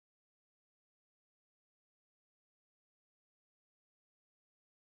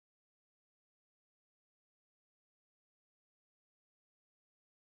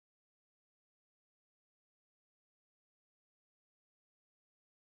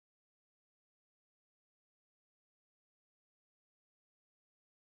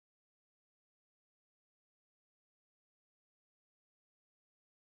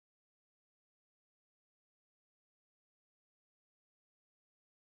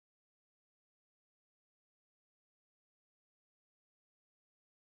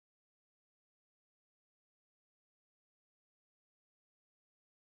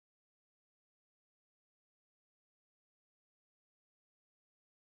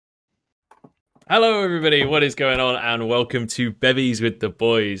Hello, everybody. What is going on? And welcome to Bevies with the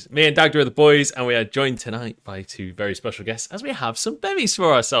Boys. Me and Dagda are the boys, and we are joined tonight by two very special guests as we have some bevies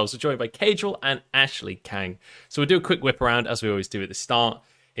for ourselves. We're joined by Cadril and Ashley Kang. So we'll do a quick whip around as we always do at the start.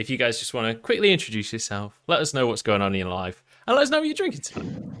 If you guys just want to quickly introduce yourself, let us know what's going on in your life, and let us know what you're drinking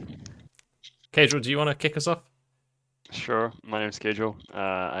tonight. Cadril, do you want to kick us off? Sure, my name is Kejo.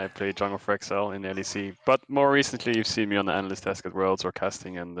 I play Jungle for XL in LEC, but more recently you've seen me on the analyst desk at Worlds or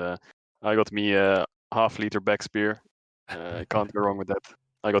casting, and I got me a half-liter Beck's beer. Can't go wrong with that.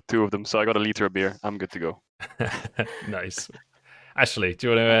 I got two of them, so I got a liter of beer. I'm good to go. Nice. Ashley,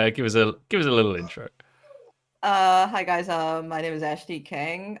 do you want to give us a little intro? Hi guys, my name is Ashley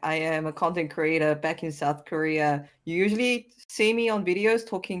Kang. I am a content creator back in South Korea. You usually see me on videos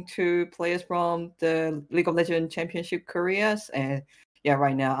talking to players from the League of Legends Championship Koreas, and yeah,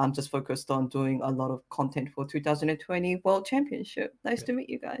 right now I'm just focused on doing a lot of content for 2020 World Championship. Nice to meet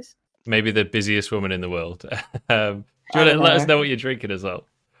you guys. Maybe the busiest woman in the world. Do you want to let us know what you're drinking as well?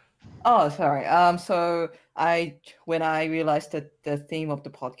 Oh, sorry. So when I realized that the theme of the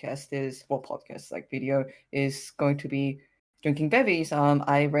podcast is, well, podcast like video is going to be drinking bevies,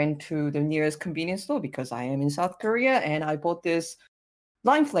 I ran to the nearest convenience store because I am in South Korea, and I bought this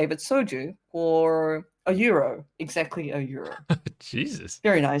lime flavored soju for €1, exactly €1. Jesus,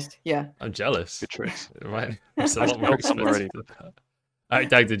 very nice. Yeah, I'm jealous. Good choice. It's a lot more expensive. All right,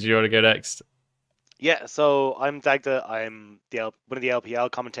 Dag, did you want to go next? Yeah, so I'm Dagda. I'm one of the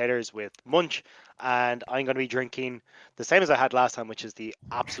LPL commentators with Munch, and I'm going to be drinking the same as I had last time, which is the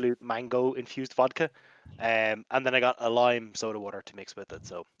absolute mango-infused vodka. And then I got a lime soda water to mix with it,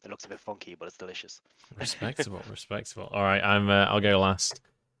 so it looks a bit funky, but it's delicious. Respectable. All right, I'll go last.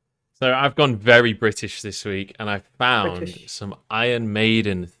 So I've gone very British this week, and I found some Iron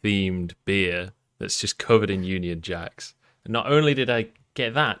Maiden themed beer that's just covered in Union Jacks. And not only did I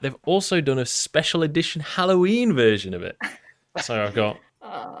get that, they've also done a special edition Halloween version of it. So I've got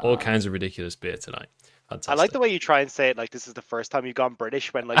all kinds of ridiculous beer tonight. Fantastic. I like the way you try and say it like this is the first time you've gone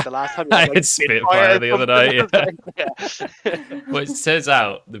British, when like the last time you I had, like, had Spitfire the other night. Yeah. Well, it turns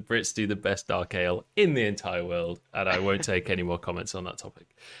out the Brits do the best dark ale in the entire world, and I won't take any more comments on that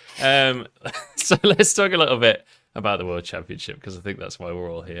topic. So let's talk a little bit about the World Championship, because I think that's why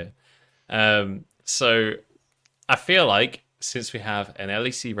we're all here. So I feel like since we have an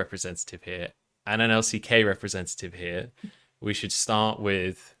LEC representative here and an LCK representative here, we should start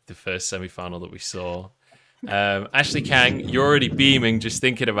with the first semi-final that we saw. Ashley Kang, you're already beaming just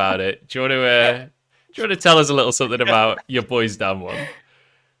thinking about it. Do you want to tell us a little something about your boys' Damwon?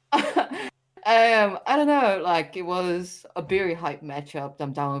 I don't know. Like, it was a very hype matchup,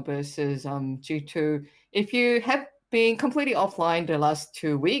 Damwon versus G2. If you have been completely offline the last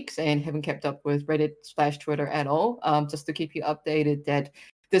 2 weeks and haven't kept up with Reddit/Twitter at all, just to keep you updated, that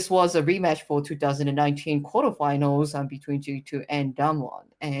this was a rematch for 2019 quarterfinals between G2 and Damwon,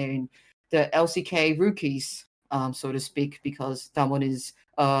 and the LCK rookies, so to speak, because Damwon is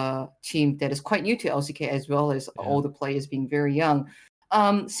a team that is quite new to LCK, as well as all the players being very young,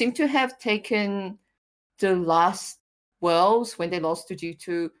 seem to have taken the last Worlds when they lost to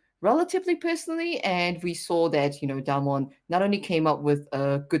G2 relatively personally, and we saw that, Damwon not only came up with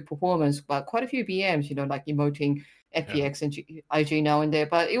a good performance, but quite a few BMs, like emoting FPX and IG now and there.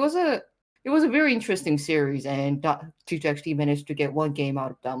 But it was a very interesting series, and G2 actually managed to get one game out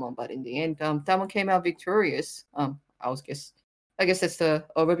of Damwon, but in the end, Damwon came out victorious. I guess that's the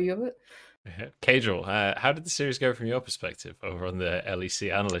overview of it. Cadril, how did the series go from your perspective over on the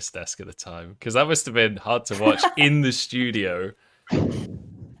LEC analyst desk at the time? Because that must have been hard to watch in the studio.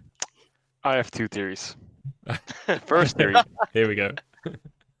 I have two theories. First theory. Here we go.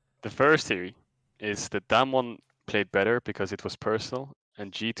 The first theory is that Damwon played better because it was personal,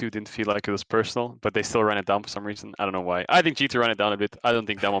 and G2 didn't feel like it was personal, but they still ran it down for some reason. I don't know why. I think G2 ran it down a bit. I don't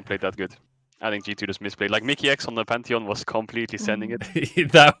think Damwon played that good. I think G2 just misplayed. Like, Mickey X on the Pantheon was completely sending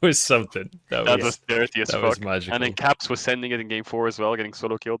it. That was something. That was dirty as fuck. Was magical. And then Caps was sending it in game 4 as well, getting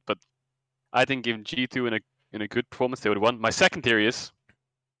solo killed. But I think given G2 in a good performance, they would have won. My second theory is,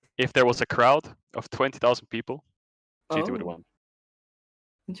 if there was a crowd of 20,000 people, G2 would have won.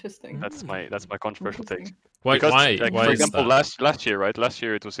 Interesting. That's my controversial take. Why? For example, last year, right? Last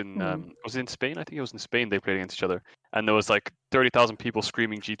year it was in was it in Spain? I think it was in Spain. They played against each other, and there was like 30,000 people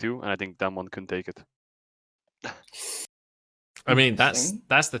screaming G2, and I think Damwon couldn't take it. I mean, that's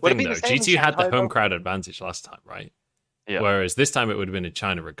the thing though. G2 had the home crowd advantage last time, right? Yeah. Whereas this time it would have been in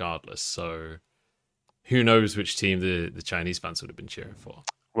China regardless. So who knows which team the Chinese fans would have been cheering for?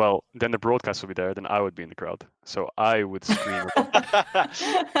 Well, then the broadcast would be there. Then I would be in the crowd, so I would scream. So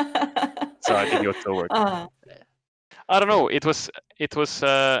I think it would still work. I don't know. It was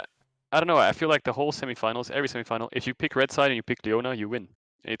I don't know. I feel like the whole semifinals, every semifinal, if you pick red side and you pick Leona, you win.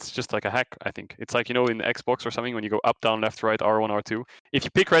 It's just like a hack, I think. It's like, in Xbox or something, when you go up, down, left, right, R1, R2. If you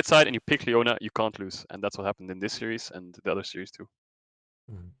pick red side and you pick Leona, you can't lose. And that's what happened in this series and the other series too.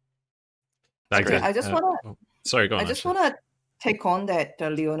 Sorry, I just wanna. Sorry, go on. I just want to take on that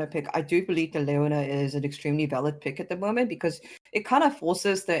Leona pick. I do believe the Leona is an extremely valid pick at the moment because it kind of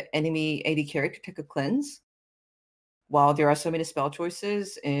forces the enemy AD carry to take a cleanse. While there are so many spell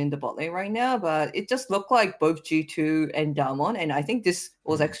choices in the bot lane right now, but it just looked like both G2 and Damwon, and I think this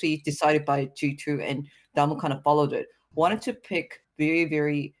was actually decided by G2 and Damwon kind of followed it. Wanted to pick very,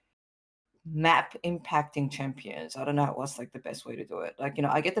 very map impacting champions. I don't know what's like the best way to do it. Like,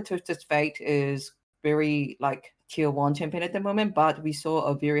 I get the Twisted Fate is very like tier 1 champion at the moment, but we saw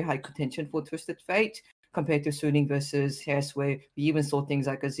a very high contention for Twisted Fate compared to Suning versus Hess, where we even saw things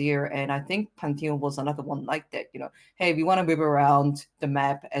like Azir, and I think Pantheon was another one like that. Hey, we want to move around the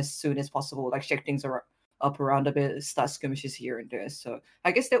map as soon as possible, like shake things up around a bit, start skirmishes here and there. So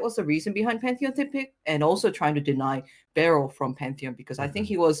I guess that was the reason behind Pantheon to pick, and also trying to deny Beryl from Pantheon, because I think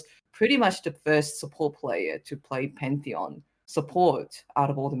he was pretty much the first support player to play Pantheon support out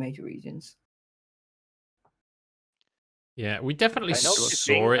of all the major regions. Yeah, we definitely I know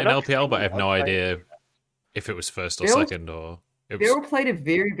saw it in LPL, but I have no idea if it was first or second, or Beryl played it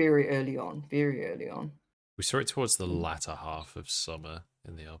very, very early on. Very early on. We saw it towards the latter half of summer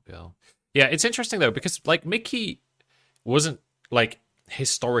in the LPL. Yeah, it's interesting though, because like Mickey wasn't like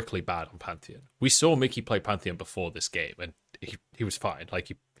historically bad on Pantheon. We saw Mickey play Pantheon before this game, and he was fine.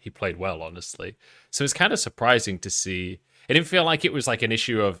 Like he played well, honestly. So it's kind of surprising to see. It didn't feel like it was like an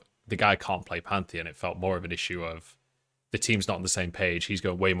issue of the guy can't play Pantheon. It felt more of an issue of the team's not on the same page. He's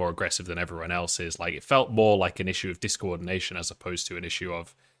going way more aggressive than everyone else is. Like, it felt more like an issue of discoordination as opposed to an issue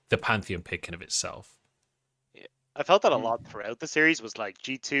of the Pantheon picking of itself. Yeah, I felt that a lot throughout the series. Was like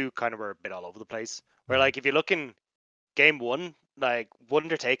G2 kind of were a bit all over the place. Where like if you look in game 1, like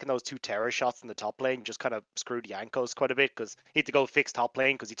Wunder taking those 2 terror shots in the top lane just kind of screwed Jankos quite a bit, because he had to go fix top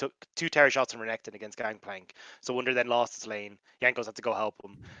lane because he took 2 terror shots in Renekton against Gangplank. So Wunder then lost his lane. Jankos had to go help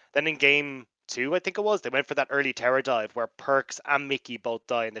him. Then in game 2, I think it was, they went for that early terror dive where Perks and Mickey both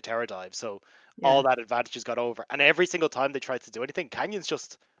die in the terror dive. So all that advantages got over. And every single time they tried to do anything, Canyon's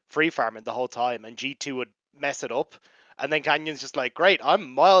just free farming the whole time, and G2 would mess it up. And then Canyon's just like, great,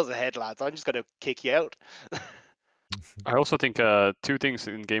 I'm miles ahead, lads. I'm just going to kick you out. I also think 2 things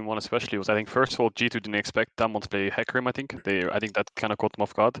in game 1 especially was, I think first of all, G2 didn't expect Damwon to play Hecarim. I think that kind of caught them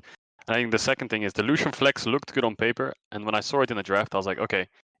off guard. And I think the second thing is the Lucian flex looked good on paper, and when I saw it in the draft, I was like, okay,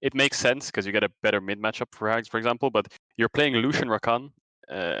 it makes sense because you get a better mid matchup for Hags, for example. But you're playing Lucian Rakan,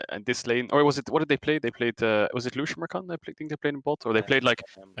 and this lane, or was it, what did they play? They played was it Lucian Rakan? Think they played in bot, or they played like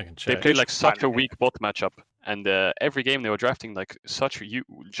such a weak bot matchup. And every game they were drafting like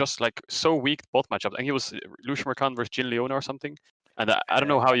so weak bot matchups. And he was Lucian Rakan versus Jhin Leona or something. And I don't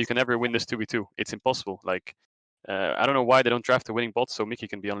know how you can ever win this 2v2. It's impossible. Like I don't know why they don't draft a winning bot so Mickey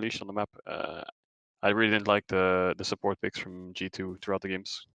can be unleashed on the map. I really didn't like the support picks from G2 throughout the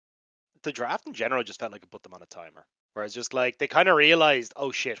games. The draft in general just felt like it put them on a timer. Whereas just like they kind of realized,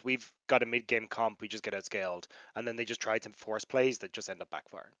 oh shit, we've got a mid-game comp, we just get outscaled. And then they just tried to force plays that just end up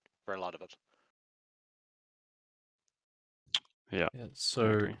backfiring for a lot of it. Yeah.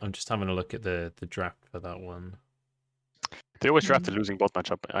 So I'm just having a look at the draft for that one. They always drafted losing bot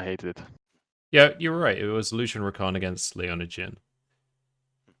matchup. I hated it. Yeah, you're right. It was Lucian Rakan against Leona Jhin.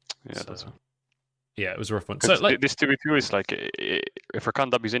 Yeah, that's one. Yeah, it was a rough one. So like this 2v2 is like, if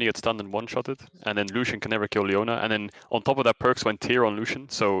Rakan W's in, he gets stunned and one-shotted, and then Lucian can never kill Leona, and then on top of that, Perks went tier on Lucian,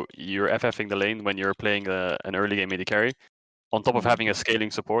 so you're FFing the lane when you're playing an early game AD carry, on top of having a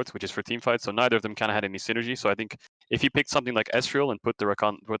scaling support, which is for team fights, so neither of them kind of had any synergy. So I think if you picked something like Ezreal and put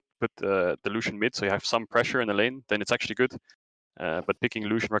the Lucian mid, so you have some pressure in the lane, then it's actually good. But picking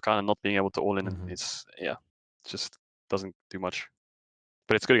Lucian Rakan and not being able to all in it just doesn't do much.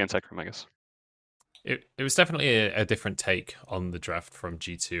 But it's good against Hecarim, I guess. It was definitely a different take on the draft from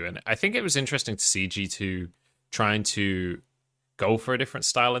G2, and I think it was interesting to see G2 trying to go for a different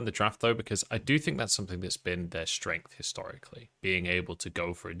style in the draft, though, because I do think that's something that's been their strength historically, being able to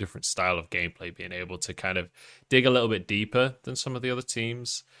go for a different style of gameplay, being able to kind of dig a little bit deeper than some of the other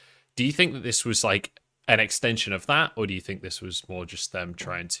teams. Do you think that this was like an extension of that, or do you think this was more just them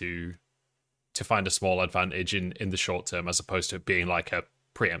trying to find a small advantage in the short term as opposed to it being like a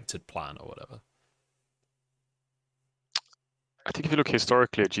preempted plan or whatever? I think if you look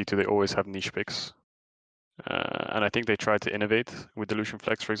historically at G2, they always have niche picks. And I think they try to innovate with the Lucian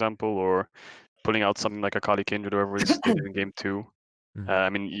Flex, for example, or pulling out something like a Kali Kindred or whatever it is they did in game 2. I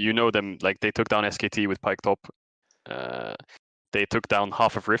mean, you know them, like they took down SKT with Pike Top. they took down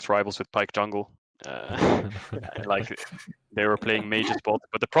half of Rift Rivals with Pyke Jungle. Like they were playing mages bot.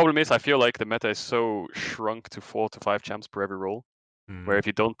 But the problem is, I feel like the meta is so shrunk to 4 to 5 champs per every role. Where if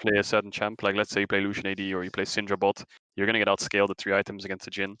you don't play a certain champ, like let's say you play Lucian AD or you play Syndra bot, you're gonna get outscaled at 3 items against a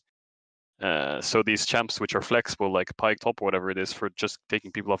Jhin. So these champs which are flexible, like Pyke top or whatever it is, for just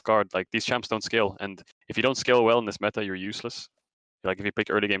taking people off guard, like these champs don't scale. And if you don't scale well in this meta, you're useless. Like if you pick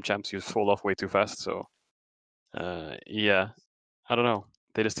early game champs, you just fall off way too fast. So yeah, I don't know.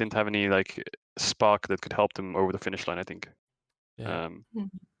 They just didn't have any like spark that could help them over the finish line, I think. Yeah.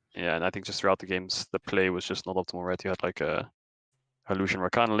 Yeah, and I think just throughout the games, the play was just not optimal, right? You had like a Lucian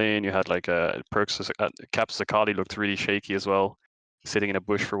Rakan lane, you had like a Perks, Caps Zakali looked really shaky as well, sitting in a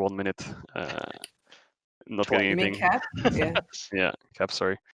bush for 1 minute, not getting You mean anything. Cap? Yeah. Yeah, Cap,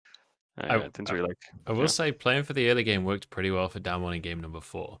 sorry. Didn't really like. I will say playing for the early game worked pretty well for Damwon in game number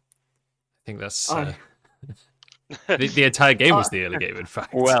 4. I think that's the entire game was the early game, in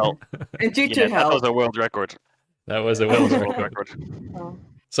fact. Well, And G2 yeah, that helped. was a world record. That was a That was a world world record. record.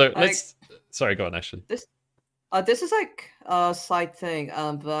 So let's. Sorry, go on, Ashley. This is like a side thing,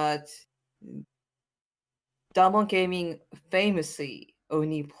 but Damwon Gaming famously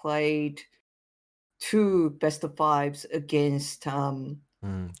only played 2 best of 5s against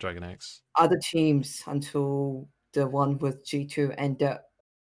Dragon X. other teams until the one with G2, and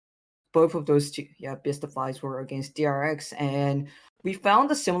both of those best of 5s were against DRX, and we found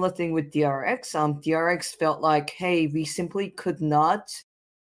a similar thing with DRX. DRX felt like, hey, we simply could not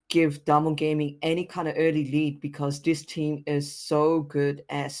give Damwon Gaming any kind of early lead because this team is so good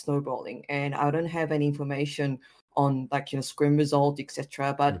at snowballing, and I don't have any information on scrim result,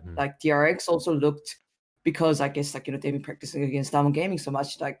 etc. But like DRX also looked, because I guess they've been practicing against Damwon Gaming so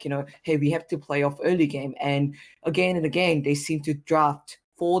much, hey, we have to play off early game, and again they seem to draft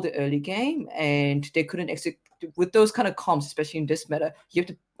for the early game, and they couldn't execute with those kind of comps, especially in this meta. You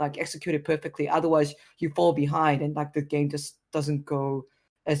have to execute it perfectly, otherwise you fall behind, and the game just doesn't go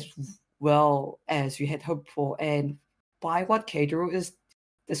as well as you had hoped for. And by what Kadro is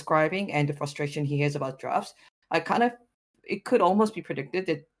describing and the frustration he has about drafts, it could almost be predicted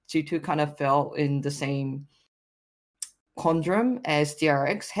that G2 kind of fell in the same conundrum as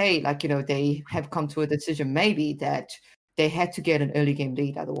DRX. Hey, they have come to a decision maybe that they had to get an early game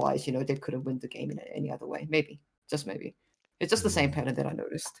lead, otherwise, they couldn't win the game in any other way. Maybe, just maybe. It's just the same pattern that I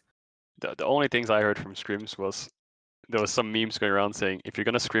noticed. The only things I heard from scrims was there was some memes going around saying, if you're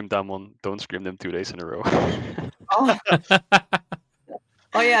gonna scrim Damwon, don't scrim them 2 days in a row.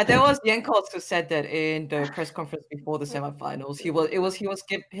 Oh yeah, there was Jankos who said that in the press conference before the semifinals. He was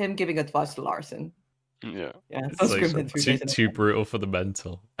giving advice to Larson. Yeah. It's like too brutal for the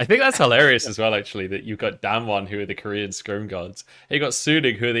mental. I think that's hilarious as well, actually, that you've got Damwon, who are the Korean scrim gods, and you've got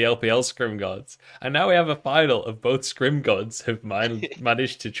Suning, who are the LPL scrim gods, and now we have a final of both scrim gods have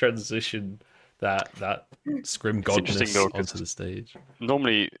managed to transition that scrim godness onto the stage.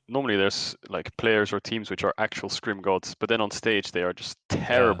 Normally there's like players or teams which are actual scrim gods, but then on stage they are just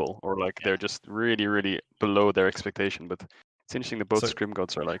terrible, or they're just really, really below their expectation. But it's interesting that both scrim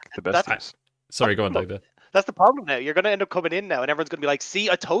gods are like the best teams. Sorry, go on, Dagda. That's the problem now. You're going to end up coming in now, and everyone's going to be like, see,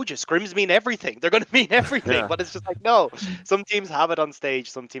 I told you, scrims mean everything. They're going to mean everything. Yeah. But it's just like, no. Some teams have it on stage,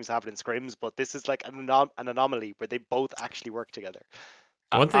 some teams have it in scrims, but this is like an anomaly where they both actually work together.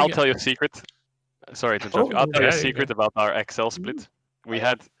 I'll tell you a secret. Sorry to interrupt you. I'll tell you a secret about our XL split. We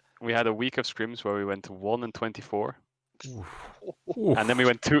had a week of scrims where we went 1-24. And then we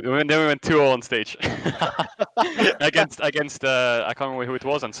went 2-0 on stage against I can't remember who it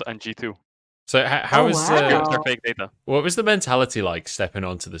was, and G2. So how was their fake data? What was the mentality like stepping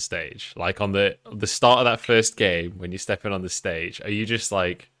onto the stage? Like on the start of that first game, when you're stepping on the stage, are you just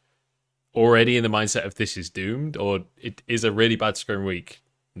like already in the mindset of this is doomed, or it is a really bad scrim week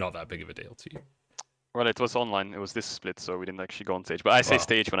not that big of a deal to you? Well, it was online. It was this split, so we didn't actually go on stage. But I say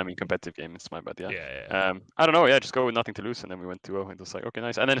stage when I mean competitive game. It's my bad, yeah. Yeah. I don't know. Yeah, just go with nothing to lose, and then we went 2-0. It was like, okay,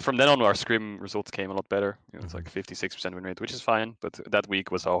 nice. And then from then on, our scrim results came a lot better. It was like 56% win rate, which is fine. But that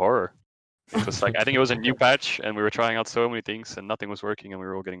week was a horror. It was like, I think it was a new patch, and we were trying out so many things, and nothing was working, and we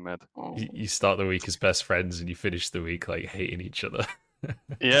were all getting mad. You start the week as best friends, and you finish the week like hating each other.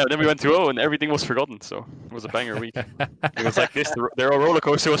 Yeah, then we went 2-0 and everything was forgotten, so it was a banger week. It was like this, their roller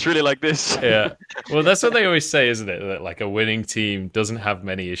coaster was really like this. Yeah, well, that's what they always say, isn't it? That like a winning team doesn't have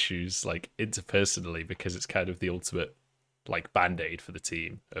many issues like interpersonally, because it's kind of the ultimate like band-aid for the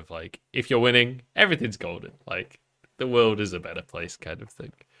team of like, if you're winning, everything's golden. Like the world is a better place kind of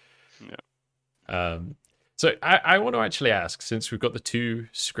thing. Yeah. So I want to actually ask, since we've got the 2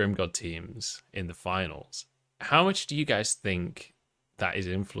 Scrim God teams in the finals, how much do you guys think that is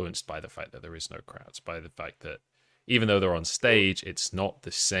influenced by the fact that there is no crowds, by the fact that even though they're on stage, it's not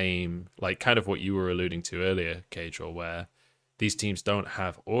the same, like kind of what you were alluding to earlier, Cadril, where these teams don't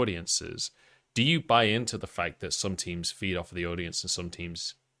have audiences. Do you buy into the fact that some teams feed off of the audience and some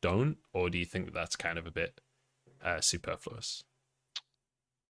teams don't, or do you think that that's kind of a bit superfluous?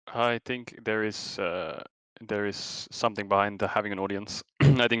 I think there is something behind having an audience.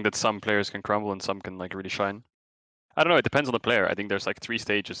 I think that some players can crumble and some can like really shine. I don't know. It depends on the player. I think there's like 3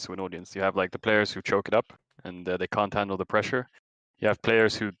 stages to an audience. You have like the players who choke it up and they can't handle the pressure. You have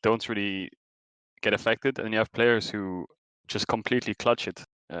players who don't really get affected, and you have players who just completely clutch it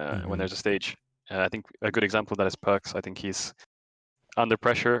when there's a stage. I think a good example of that is Perkz. I think he's under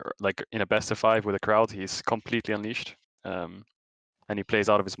pressure, like in a best of 5 with a crowd, he's completely unleashed, and he plays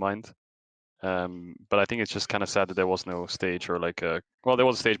out of his mind. But I think it's just kind of sad that there was no stage or like well, there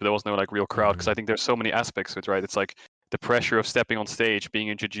was a stage, but there was no like real crowd, because I think there's so many aspects to it, right? It's like the pressure of stepping on stage, being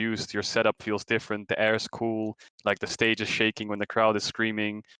introduced, your setup feels different, the air is cool, like the stage is shaking when the crowd is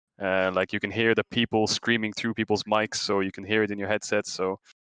screaming, like you can hear the people screaming through people's mics, so you can hear it in your headsets. So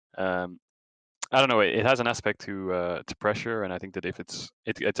I don't know, it has an aspect to pressure, and I think that if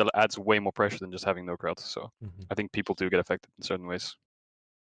it adds way more pressure than just having no crowd. So I think people do get affected in certain ways.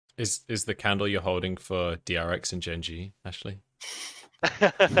 Is the candle you're holding for DRX and Gen G, Ashley?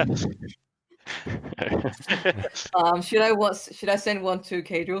 Should I send one to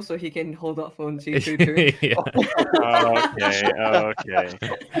Cadril so he can hold up for G2 too? Yeah. Okay.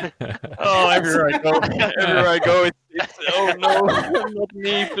 Oh, everywhere I go, it's oh no, not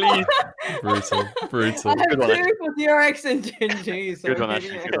me, please. Brutal. I have Good one, 2 for DRX and Gen G. So Good one,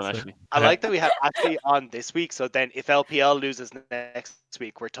 maybe Ashley. I like that we have Ashley on this week, so then if LPL loses next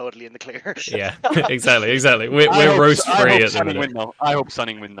week, we're totally in the clear. Yeah, exactly. We're roast free at the minute. I hope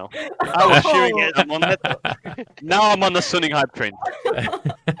Sunning win now. I was cheering it. Now I'm on the Sunning hype train.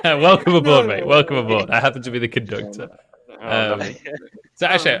 Welcome aboard, mate. Welcome aboard. I happen to be the conductor. So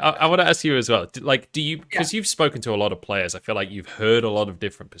actually, I want to ask you as well. Like, do you, because you've spoken to a lot of players, I feel like you've heard a lot of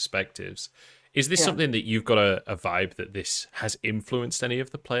different perspectives. Is this something that you've got a vibe that this has influenced any of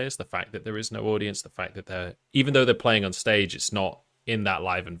the players? The fact that there is no audience, the fact that they're, even though they're playing on stage, it's not in that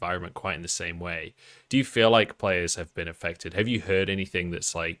live environment quite in the same way. Do you feel like players have been affected? Have you heard anything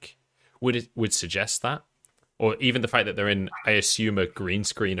that's like would suggest that? Or even the fact that they're in, I assume, a green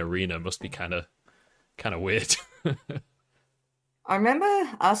screen arena must be kind of weird. I remember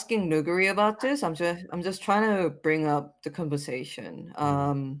asking Nuguri about this. I'm just trying to bring up the conversation.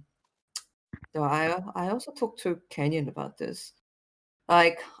 So I also talked to Kenyon about this.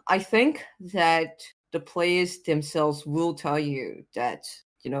 Like, I think that the players themselves will tell you that,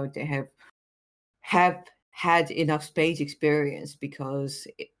 you know, they have had enough stage experience, because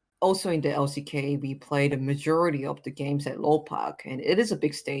also in the LCK, we play the majority of the games at Lord Park, and it is a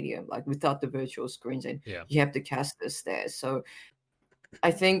big stadium, like without the virtual screens, and you have the casters there. So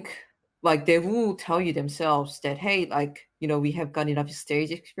I think like they will tell you themselves that, hey, like, you know, we have got enough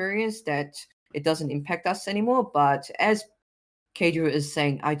stage experience that it doesn't impact us anymore. But as Cadril is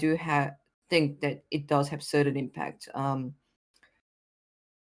saying, I do think that it does have certain impact.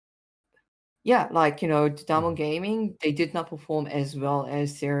 Yeah, like, you know, Damwon Gaming, they did not perform as well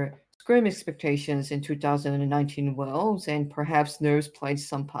as their Scrim expectations in 2019 Worlds, and perhaps nerves played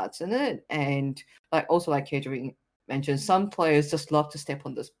some parts in it. And like also like Cadril mentioned, some players just love to step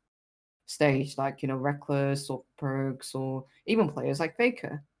on the stage, like, you know, Reckless or Perkz, or even players like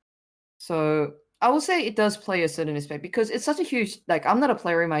Faker. So I will say it does play a certain aspect, because it's such a huge, like, I'm not a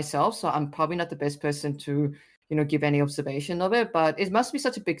player myself, so I'm probably not the best person to, you know, give any observation of it, but it must be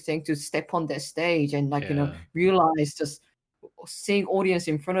such a big thing to step on that stage and, like, you know, realize just seeing audience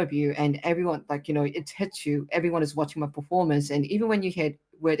in front of you and everyone, like, you know, it hits you. Everyone is watching my performance. And even when you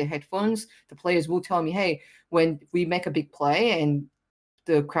wear the headphones, the players will tell me, hey, when we make a big play and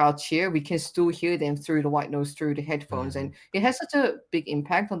the crowd cheer, we can still hear them through the white noise, through the headphones. And it has such a big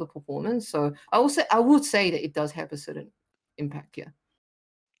impact on the performance. So I would say that it does have a certain impact,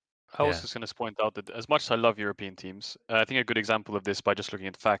 I was just going to point out that as much as I love European teams, I think a good example of this by just looking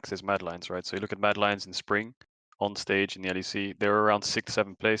at facts is Mad Lions, right? So you look at Mad Lions in spring on stage in the LEC, they were around 6th,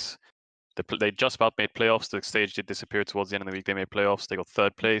 7th place. They just about made playoffs. The stage did disappear towards the end of the week. They made playoffs. They got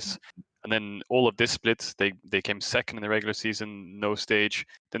 3rd place. And then all of this split, they came 2nd in the regular season, no stage.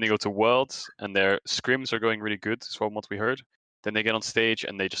 Then they go to Worlds, and their scrims are going really good, from what we heard. Then they get on stage,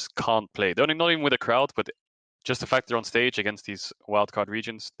 and they just can't play. They're not even with a crowd, but just the fact they're on stage against these wildcard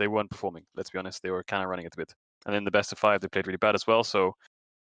regions, they weren't performing. Let's be honest, they were kind of running it a bit. And then the best of 5, they played really bad as well. So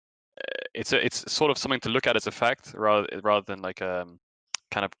it's sort of something to look at as a fact, rather than like kind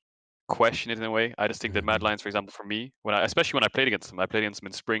of question it in a way. I just think that Mad Lions, for example, for me, especially when I played against them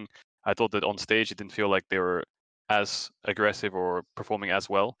in spring, I thought that on stage it didn't feel like they were as aggressive or performing as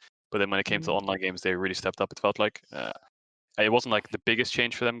well. But then when it came to online games, they really stepped up. It felt like it wasn't like the biggest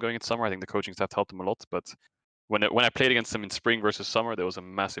change for them going into summer. I think the coaching staff helped them a lot. But when I played against them in spring versus summer, there was a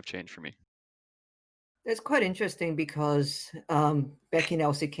massive change for me. It's quite interesting because back in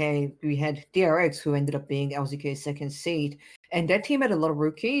LCK, we had DRX, who ended up being LCK's second seed. And that team had a lot of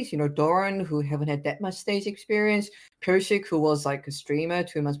rookies, Doran, who haven't had that much stage experience, Pershik, who was like a streamer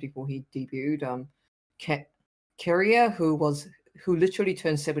 2 months before he debuted, Keria, who literally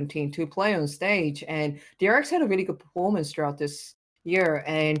turned 17 to play on stage. And DRX had a really good performance throughout this year.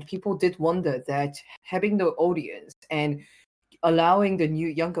 And people did wonder that having the audience and allowing the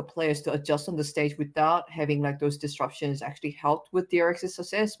younger players to adjust on the stage without having like those disruptions actually helped with DRX's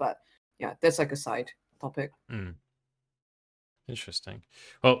success. But yeah, that's like a side topic. Interesting.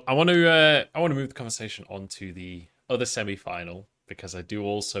 Well, I want to move the conversation on to the other semi-final, because I do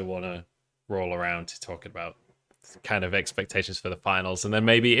also want to roll around to talk about kind of expectations for the finals, and then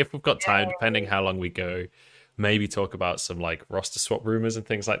maybe if we've got time, depending how long we go, maybe talk about some like roster swap rumors and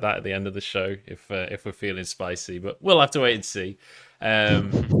things like that at the end of the show if we're feeling spicy, but we'll have to wait and see.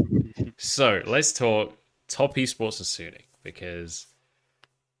 So let's talk top esports and Suning, because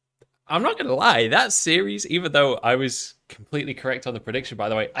I'm not gonna lie, that series, even though I was completely correct on the prediction, by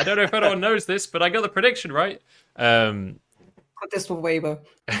the way, I don't know if anyone knows this, but I got the prediction right. Put this for Weibo.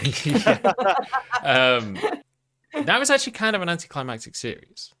 That was actually kind of an anticlimactic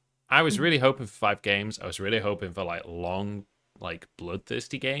series. I was really hoping for 5 games. I was really hoping for like long, like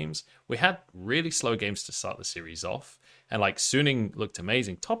bloodthirsty games. We had really slow games to start the series off, and like Suning looked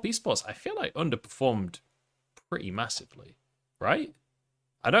amazing. Top esports, I feel like underperformed pretty massively, right?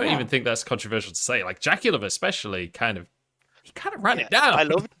 I don't even think that's controversial to say. Like JackeyLove especially he kind of ran it down. I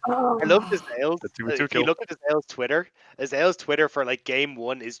loved Azael's. If you look at Azael's Twitter for like game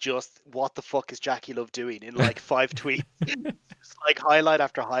 1 is just, what the fuck is JackeyLove doing, in like 5 tweets. Just like highlight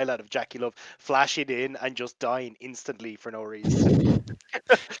after highlight of JackeyLove flashing in and just dying instantly for no reason.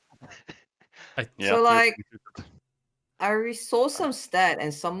 So like, I saw some stat,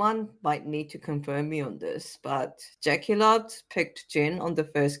 and someone might need to confirm me on this, but JackeyLove picked Jhin on the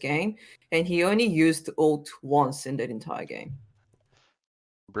first game, and he only used ult once in that entire game.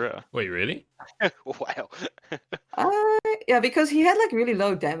 Bruh. Wait, really? Wow. Yeah, because he had like really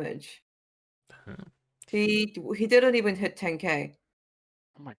low damage. He didn't even hit 10k.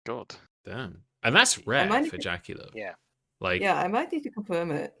 Oh my god. Damn. And that's rare for JackeyLove. Yeah. Like, yeah, I might need to confirm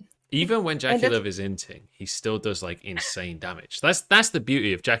it. Even when JackeyLove is inting, he still does like insane damage. That's the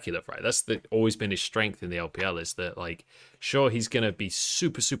beauty of JackeyLove, right? That's always been his strength in the LPL, is that like, sure, he's gonna be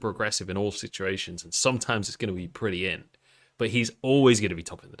super, super aggressive in all situations, and sometimes it's gonna be pretty in, but he's always gonna be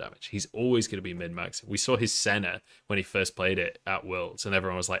topping the damage. He's always gonna be mid-maxing. We saw his Senna when he first played it at Worlds, and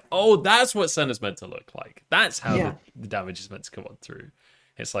everyone was like, "Oh, that's what Senna's meant to look like. That's how the damage is meant to come on through."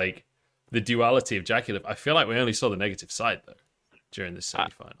 It's like the duality of JackeyLove. I feel like we only saw the negative side though during this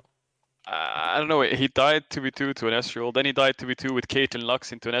semi-final. I don't know. He died 2v2 to an Ezreal. Then he died 2v2 with Caitlyn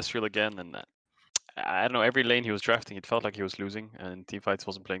Lux into an Ezreal again. And I don't know. Every lane he was drafting, it felt like he was losing. And Teamfights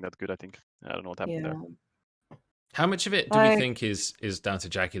wasn't playing that good, I think. I don't know what happened there. How much of it do we think is down to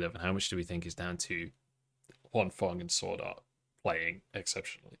JackeyLove, and how much do we think is down to Huanfeng and Sword Art playing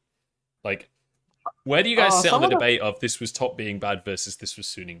exceptionally? Like, where do you guys sit on the debate of this was top being bad versus this was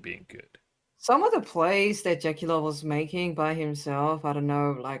Suning being good? Some of the plays that JackeyLove was making by himself, I don't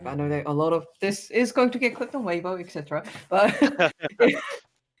know, like I know that a lot of this is going to get clicked on Weibo, etc. But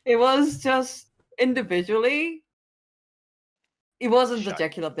it was just individually, it wasn't the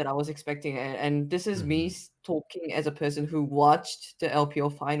JackeyLove that I was expecting. And this is me talking as a person who watched the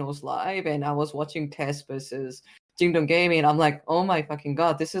LPL finals live, and I was watching Test versus Jingdong Gaming, and I'm like, oh my fucking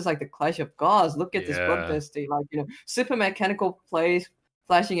god, this is like the Clash of Gods. Look at this bloodthirsty, like, super mechanical plays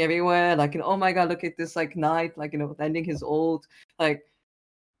flashing everywhere, like, oh my god, look at this, like, Knight, like, landing his ult, like,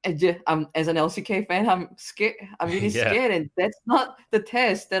 I'm, as an LCK fan, I'm scared, I'm really scared, and that's not the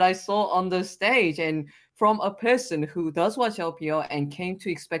Test that I saw on the stage. And from a person who does watch LPL and came to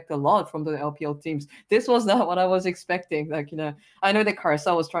expect a lot from the LPL teams, this was not what I was expecting. Like, I know that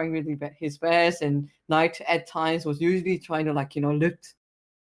Karsa was trying really his best, and Knight at times was usually trying to, like, lift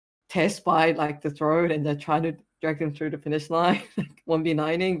Test by, like, the throat, and they're trying to drag them through the finish line, like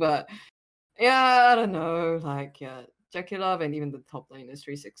 1v9ing. But yeah, I don't know, like, JackeyLove and even the top lane is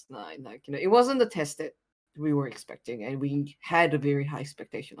 369. Like, it wasn't the Test that we were expecting, and we had a very high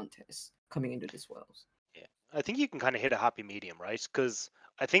expectation on Test coming into this Worlds. Yeah, I think you can kind of hit a happy medium, right? Because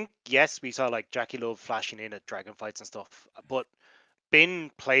I think, yes, we saw like JackeyLove flashing in at Dragon Fights and stuff, but Bin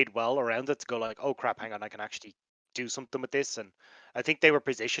played well around it to go like, oh crap, hang on, I can actually do something with this. And I think they were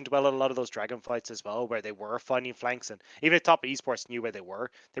positioned well in a lot of those dragon fights as well, where they were finding flanks, and even if top esports knew where they were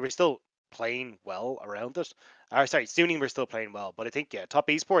still playing well around it. Or sorry, Suning were still playing well, but I think top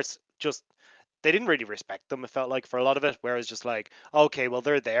esports just they didn't really respect them. It felt like for a lot of it, whereas just like, okay, well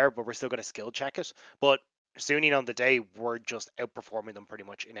they're there, but we're still going to skill check it. But Suning on the day were just outperforming them pretty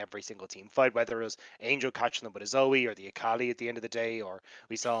much in every single team fight, whether it was Angel catching them with a Zoe or the Akali at the end of the day, or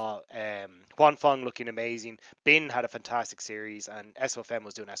we saw Huan Feng looking amazing. Bin had a fantastic series, and SOFM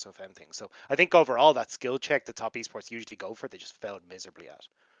was doing SOFM things. So I think overall that skill check the top esports usually go for, they just failed miserably at.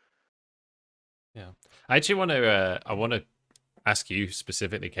 Yeah, I actually want to ask you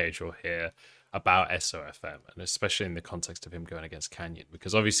specifically, Cadril, here about SOFM, and especially in the context of him going against Canyon,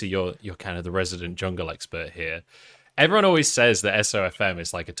 because obviously you're kind of the resident jungle expert here. Everyone always says that SOFM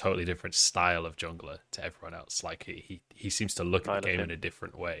is like a totally different style of jungler to everyone else. Like he seems to look at the game in a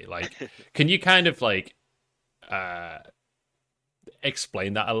different way. Like, can you kind of like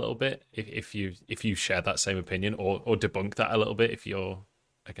explain that a little bit if you share that same opinion, or debunk that a little bit if you're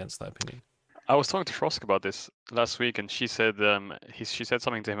against that opinion? I was talking to Frosk about this last week, and she said she said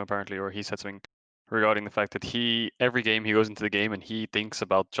something to him apparently, or he said something regarding the fact that every game he goes into the game and he thinks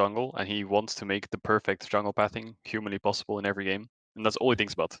about jungle, and he wants to make the perfect jungle pathing humanly possible in every game, and that's all he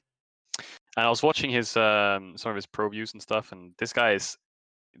thinks about. And I was watching his some of his pro views and stuff, and this guy's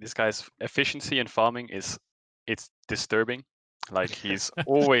efficiency and farming it's disturbing. Like he's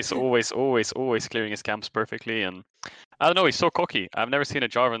always clearing his camps perfectly, and I don't know, he's so cocky. I've never seen a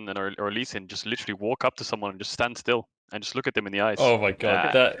Jarvan or Lee Sin just literally walk up to someone and just stand still and just look at them in the eyes. Oh my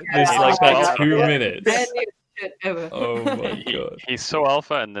god, that like 2 minutes. Oh my god, he's so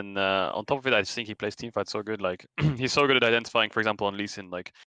alpha, and then on top of it, I just think he plays teamfights so good. Like he's so good at identifying. For example, on Lee Sin,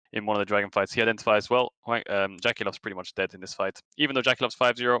 like in one of the dragon fights, he identifies well. JackeyLove's pretty much dead in this fight. Even though JackeyLove's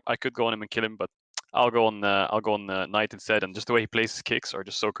 5-0, I could go on him and kill him, but I'll go on Knight instead. And just the way he plays his kicks are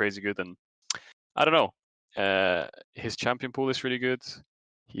just so crazy good. And I don't know. His champion pool is really good.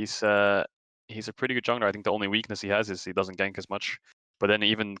 He's a pretty good jungler. I think the only weakness he has is he doesn't gank as much. But then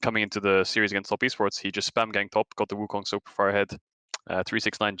even coming into the series against top esports, he just spam ganked top, got the Wukong super far ahead.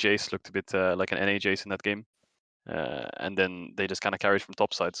 369 Jace looked a bit like an NA Jace in that game. And then they just kind of carried from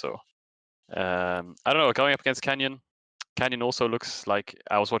top side. So I don't know, going up against Canyon also looks like,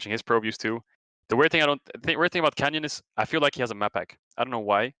 I was watching his pro views too. The weird thing about Canyon is I feel like he has a map hack. I don't know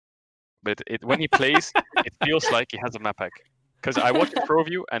why, but when he plays, it feels like he has a map hack. Because I watch a pro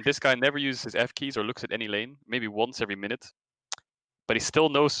view, and this guy never uses his F keys or looks at any lane, maybe once every minute, but he still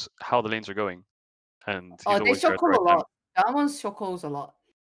knows how the lanes are going. And they shuckle a lot. That one shuckles a lot.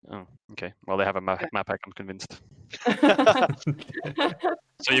 Oh, okay. Well, they have a map hack, I'm convinced.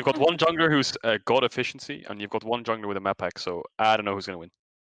 So you've got one jungler who's god efficiency, and you've got one jungler with a map hack. So I don't know who's going to win.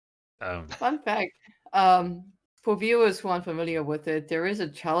 Fun fact, for viewers who aren't familiar with it, there is a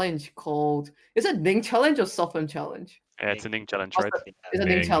challenge called, is it Ning Challenge or Soften Challenge? Yeah, it's a Ning Challenge, right? It's a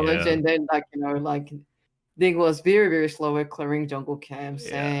Ning Challenge, and then Ning was very, very slow at clearing jungle camps,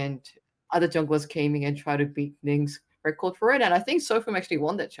 and other junglers came in and tried to beat Ning's record for it, and I think Sofem actually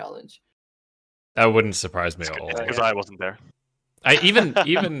won that challenge. That wouldn't surprise me at all. Because I wasn't there. Even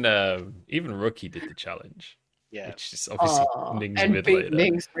Rookie did the challenge. Yeah, which is obviously Ning's and mid beat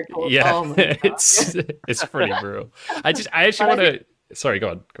Ning's record. Yeah, oh my it's pretty brutal. I actually want to. Sorry, go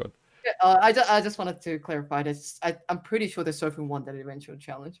on. I just wanted to clarify this. I'm pretty sure that Sofem won that eventual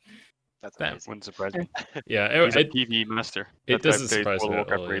challenge. That wouldn't surprise me. Yeah, he's a PvE master. It doesn't surprise me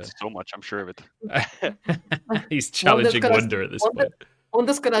at all. So much, I'm sure of it. He's challenging Wonder at this point.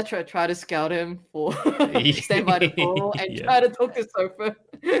 Wonder's gonna try to scout him for Stand by the Ball and try to talk to Sofa.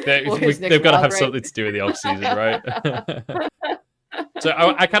 They've got to have something to do with the off season, right? So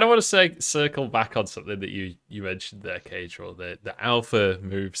I kind of want to circle back on something that you mentioned there, Cadril, the alpha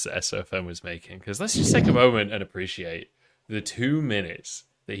moves that SOFM was making, because let's just take a moment and appreciate the 2 minutes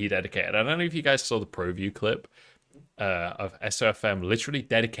that he dedicated. I don't know if you guys saw the pro view clip of SOFM literally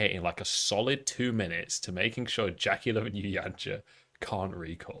dedicating like a solid 2 minutes to making sure JackeyLove and Yancha can't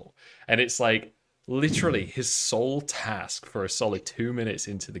recall. And it's like literally his sole task for a solid 2 minutes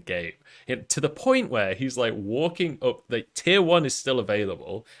into the game, to the point where he's like walking up, the tier 1 is still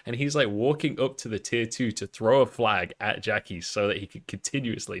available, and he's like walking up to the tier 2 to throw a flag at Jackie so that he could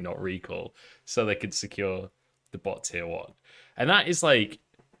continuously not recall, so they could secure the bot tier 1. And that is like,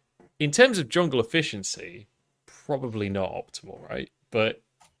 in terms of jungle efficiency, probably not optimal, right? But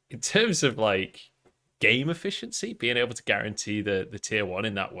in terms of like game efficiency, being able to guarantee the tier 1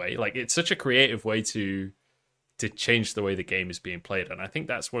 in that way, like it's such a creative way to change the way the game is being played. And I think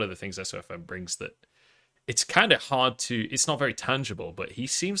that's one of the things SOFM brings, that it's kind of hard to, it's not very tangible, but he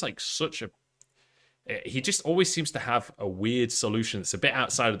seems like such a, He just always seems to have a weird solution that's a bit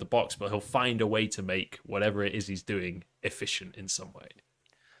outside of the box, but he'll find a way to make whatever it is he's doing efficient in some way.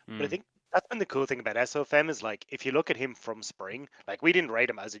 But I think that's been the cool thing about SOFM is like if you look at him from spring, like we didn't rate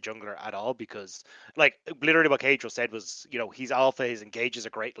him as a jungler at all because like literally what Cadro said was, you know, he's alpha, his engages are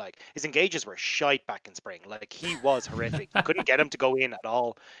great. Like his engages were shite back in spring. Like he was horrific. You couldn't get him to go in at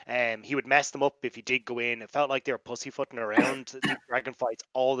all. He would mess them up if he did go in. It felt like they were pussyfooting around dragon fights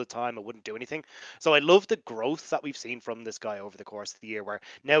all the time. It wouldn't do anything. So I love the growth that we've seen from this guy over the course of the year where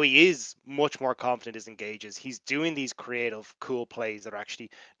now he is much more confident in his engages. He's doing these creative, cool plays that are actually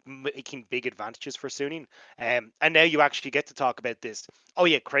making big advantages for Suning. And now you actually get to talk about this, oh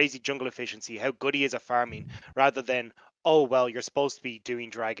yeah, crazy jungle efficiency, how good he is at farming, rather than, oh well, you're supposed to be doing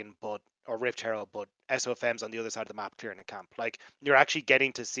Dragon but or Rift Herald, but SOFM's on the other side of the map clearing a camp. Like you're actually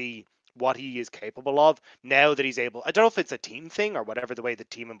getting to see what he is capable of now that he's able. I don't know if it's a team thing or whatever, the way the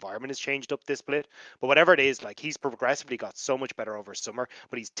team environment has changed up this split, but whatever it is, like he's progressively got so much better over summer,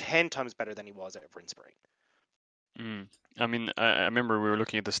 but he's 10 times better than he was ever in spring. I mean, I remember we were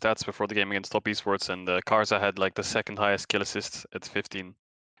looking at the stats before the game against Top Esports, and Karza had like the second highest kill assist at 15,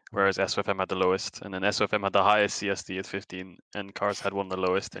 whereas SOFM had the lowest, and then SOFM had the highest CSD at 15, and Karza had one of the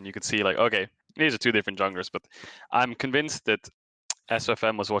lowest. And you could see like, okay, these are two different junglers, but I'm convinced that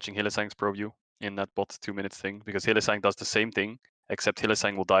SOFM was watching Hylissang's pro view in that bot 2 minutes thing, because Hylissang does the same thing, except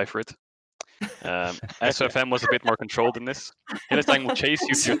Hylissang will die for it. SOFM was a bit more controlled in this. Hylissang will chase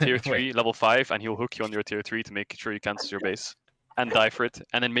you to your tier 3, level 5, and he'll hook you on your tier 3 to make sure you cancel your base and die for it,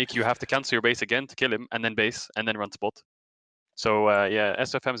 and then make you have to cancel your base again to kill him, and then base, and then run spot. So yeah,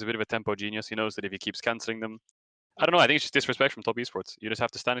 SOFM is a bit of a tempo genius. He knows that if he keeps canceling them, I don't know, I think it's just disrespect from Top Esports. You just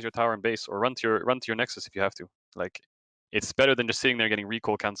have to stand at your tower and base, or run to your Nexus if you have to. Like, it's better than just sitting there getting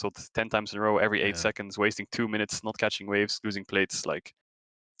recall cancelled 10 times in a row every 8 seconds, wasting 2 minutes, not catching waves, losing plates. Like,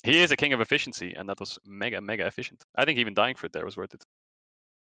 he is a king of efficiency, and that was mega efficient. I think even dying for it there was worth it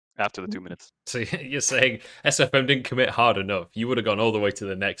after the 2 minutes. So you're saying SFM didn't commit hard enough. You would have gone all the way to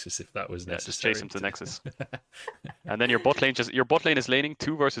the Nexus if that was necessary. Just chase him to the Nexus. And then your bot lane is laning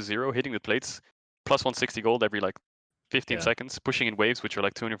 2 versus 0, hitting the plates, plus 160 gold every like 15 seconds, pushing in waves which are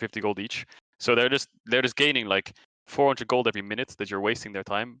like 250 gold each. So they're just gaining like 400 gold every minute that you're wasting their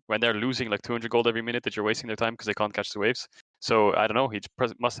time, when they're losing like 200 gold every minute that you're wasting their time because they can't catch the waves. So I don't know, he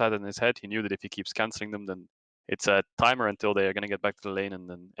must have it in his head. He knew that if he keeps cancelling them, then it's a timer until they are going to get back to the lane, and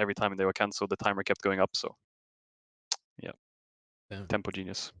then every time they were cancelled, the timer kept going up. So yeah. Tempo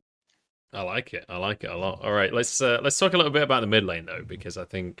genius. I like it a lot. All right, let's talk a little bit about the mid lane though, because I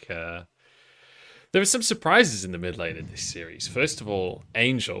think there were some surprises in the mid lane in this series. First of all,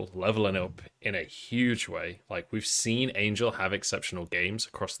 Angel leveling up in a huge way. Like, we've seen Angel have exceptional games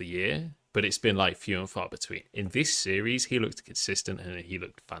across the year, but it's been like few and far between. In this series, he looked consistent and he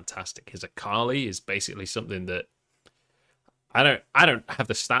looked fantastic. His Akali is basically something that I don't have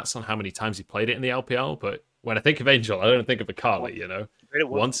the stats on how many times he played it in the LPL, but when I think of Angel, I don't think of Akali, you know.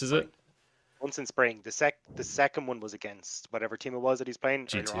 Once, is it? Once in spring. The second one was against whatever team it was that he's playing.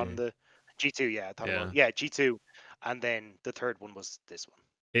 G2. On the G2, yeah. G2. And then the third one was this one.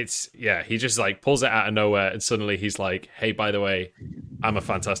 He just like pulls it out of nowhere, and suddenly he's like, hey, by the way, I'm a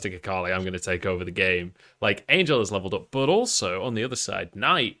fantastic Akali, I'm going to take over the game. Like, Angel has leveled up, but also on the other side,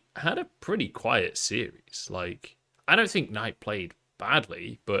 Knight had a pretty quiet series. Like, I don't think Knight played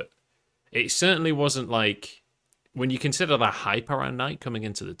badly, but it certainly wasn't like, when you consider the hype around Knight coming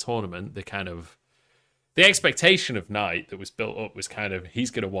into the tournament, the expectation of Knight that was built up was kind of,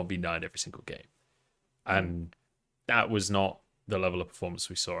 he's going to 1v9 every single game. And that was not the level of performance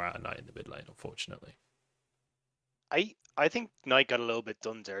we saw out of Knight in the mid lane, unfortunately. I think Knight got a little bit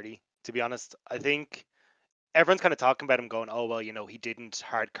done dirty, to be honest. I think everyone's kind of talking about him going, oh, well, you know, he didn't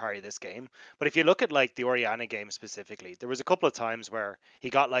hard carry this game. But if you look at like the Orianna game specifically, there was a couple of times where he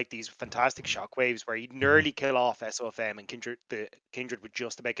got like these fantastic shockwaves where he'd nearly kill off SOFM, and Kindred would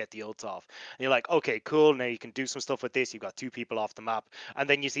just about get the ult off. And you're like, okay, cool, now you can do some stuff with this. You've got 2 people off the map. And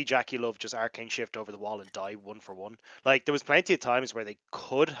then you see Jackie Love just arcane shift over the wall and die 1 for 1. Like, there was plenty of times where they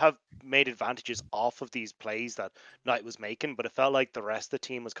could have made advantages off of these plays that Knight was making, but it felt like the rest of the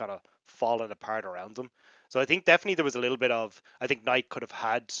team was kind of falling apart around them. So I think definitely there was a little bit of, I think Knight could have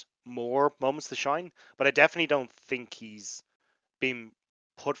had more moments to shine, but I definitely don't think he's been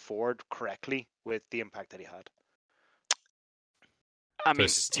put forward correctly with the impact that he had. I mean,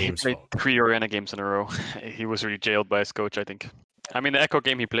 he played 3 Orianna games in a row. He was really jailed by his coach, I think. I mean, the Echo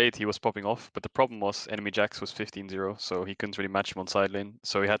game he played, he was popping off, but the problem was enemy Jax was 15-0, so he couldn't really match him on side lane.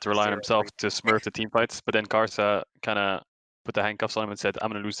 So he had to rely on himself to smurf the team fights, but then Karza kind of put the handcuffs on him and said,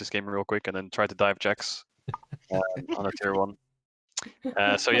 I'm going to lose this game real quick, and then tried to dive Jax on a tier 1.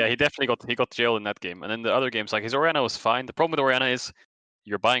 So yeah, he definitely got jailed in that game. And then the other games, like his Orianna was fine. The problem with Orianna is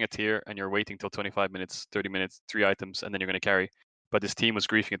you're buying a tier and you're waiting till 25 minutes, 30 minutes, 3 items, and then you're going to carry. But his team was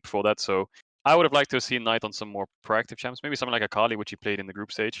griefing it before that, so I would have liked to have seen Knight on some more proactive champs. Maybe something like Akali, which he played in the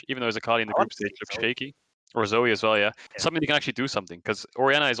group stage. Even though his Akali in the I want group to stage see looked Zoe. shaky. Or Zoe as well, yeah. Something that can actually do something. Because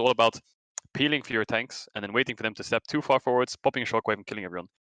Orianna is all about peeling for your tanks and then waiting for them to step too far forwards, popping a shockwave and killing everyone.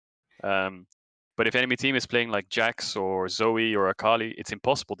 But if enemy team is playing like Jax or Zoe or Akali, it's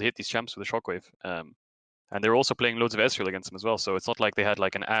impossible to hit these champs with a shockwave. And they're also playing loads of Ezreal against them as well. So it's not like they had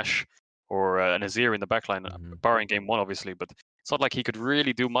like an Ashe or an Azir in the backline, barring game 1, obviously. But it's not like he could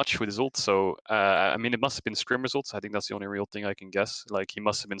really do much with his ult. So, I mean, it must have been scrim results. I think that's the only real thing I can guess. Like, he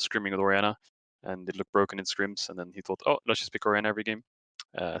must have been scrimming with Orianna, and it looked broken in scrims. And then he thought, oh, let's just pick Orianna every game.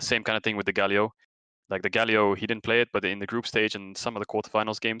 Same kind of thing with the Galio. Like, the Galio, he didn't play it, but in the group stage and some of the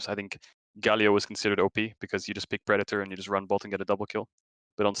quarterfinals games, I think Galio was considered OP because you just pick Predator and you just run bot and get a double kill.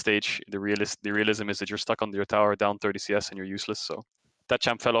 But on stage, the realism is that you're stuck on your tower down 30 CS and you're useless. So that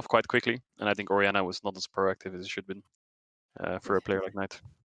champ fell off quite quickly, and I think Orianna was not as proactive as it should have been for a player like Knight.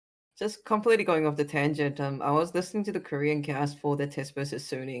 Just completely going off the tangent. I was listening to the Korean cast for the test versus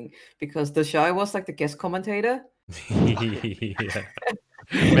Suning because the Shy was like the guest commentator. Yeah.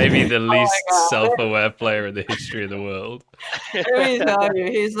 Maybe the least self-aware player in the history of the world. Let me tell you,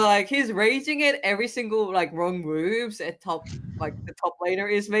 he's raging at every single like wrong moves at top, like the top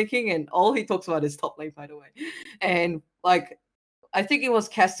laner is making, and all he talks about is top lane, by the way. And like, I think it was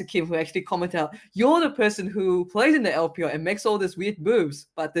Caster Kim who actually commented out, "You're the person who plays in the LPL and makes all these weird moves."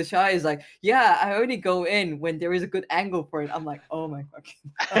 But the Shy is like, "Yeah, I only go in when there is a good angle for it." I'm like, "Oh my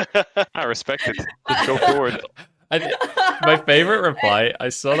fucking God." I respect it. Just go forward. My favorite reply, I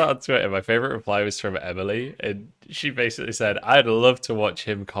saw that on Twitter. My favorite reply was from Emily, and she basically said, "I'd love to watch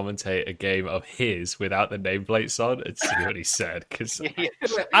him commentate a game of his without the nameplates on and see what he said." Because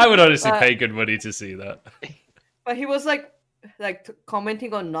I would honestly pay good money to see that. But he was like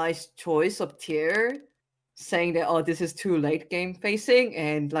commenting on nice choice of tier, saying that, "Oh, this is too late game facing,"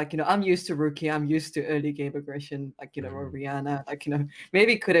 and like, I'm used to rookie, I'm used to early game aggression, like, or Rihanna, like,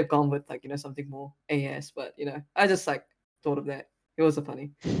 maybe could have gone with like, something more AS, but I just like thought of that. It was a funny.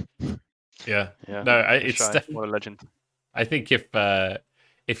 Yeah. No, it's definitely what a legend. I think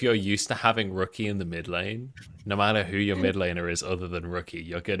if you're used to having rookie in the mid lane, no matter who your mid laner is other than rookie,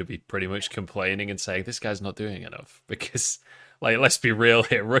 you're going to be pretty much complaining and saying this guy's not doing enough because, like, let's be real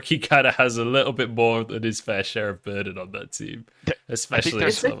here, rookie kind of has a little bit more than his fair share of burden on that team, especially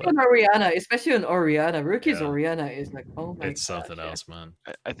on Orianna. Rookie's Orianna is like, oh my god, it's something else, man.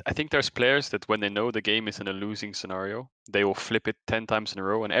 I think there's players that when they know the game is in a losing scenario, they will flip it 10 times in a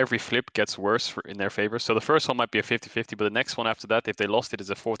row, and every flip gets worse in their favor. So the first one might be a 50-50, but the next one after that, if they lost it, is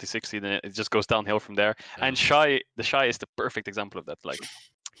a 40-60, then it just goes downhill from there. Yeah. And the Shy is the perfect example of that. Like,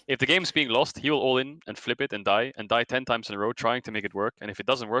 if the game's being lost, he will all in and flip it and die 10 times in a row trying to make it work. And if it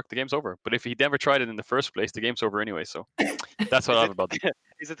doesn't work, the game's over. But if he never tried it in the first place, the game's over anyway. So that's what I love about it.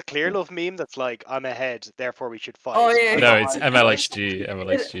 Is it the Clear Love meme that's like, I'm ahead, therefore we should fight? Oh, yeah. No, it's MLXG.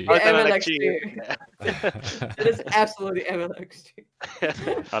 MLXG. MLXG. It is absolutely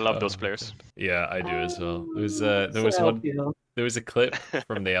MLXG. I love those players. Yeah, I do as well. There was a clip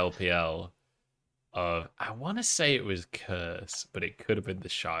from the LPL of, I want to say it was Curse, but it could have been the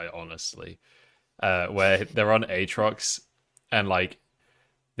Shy, honestly, where they're on Aatrox and like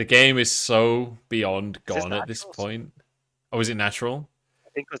the game is so beyond gone at this point. Oh, was it natural? I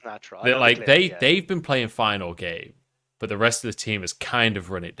think it was natural. They've been playing fine all game, but the rest of the team has kind of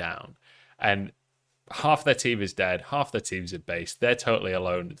run it down, and half their team is dead, half their team's at base. They're totally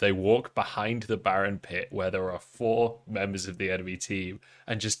alone. They walk behind the Baron pit where there are 4 members of the enemy team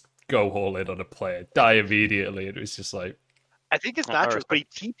and just go all in on a player, die immediately. And it was just like, I think it's natural, but he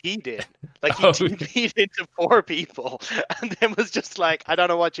TP'd in. Like, he TP'd into 4 people and then was just like, I don't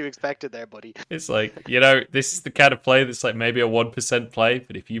know what you expected there, buddy. It's like, this is the kind of play that's like maybe a 1% play,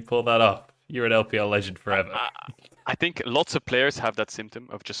 but if you pull that off, you're an LPL legend forever. I think lots of players have that symptom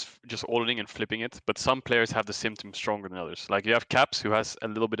of just all-in and flipping it, but some players have the symptom stronger than others. Like, you have Caps, who has a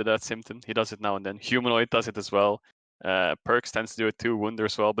little bit of that symptom. He does it now and then. Humanoid does it as well. Perks tends to do it too, Wunder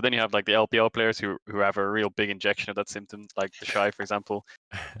as well. But then you have like the LPL players who have a real big injection of that symptom, like the Shy, for example.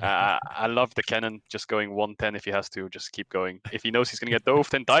 I love the Kennen just going 110 if he has to, just keep going. If he knows he's going to get dove,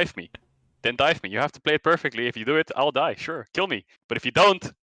 then dive me. You have to play it perfectly. If you do it, I'll die. Sure, kill me. But if you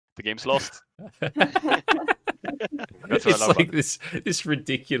don't, the game's lost. It's like this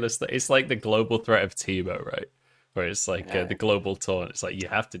ridiculous thing. It's like the global threat of Teemo, right? where it's like Yeah. the global taunt. It's like, you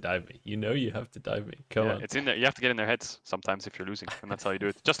have to dive me. You know you have to dive me. Come Yeah, on. it's in there. You have to get in their heads sometimes if you're losing, and that's how you do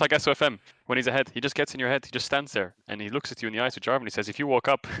it. Just like SOFM, when he's ahead, he just gets in your head. He just stands there and he looks at you in the eyes with Jarvan. He says, "If you walk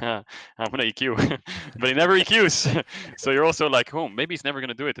up, I'm gonna EQ," but he never EQs. So you're also like, "Oh, maybe he's never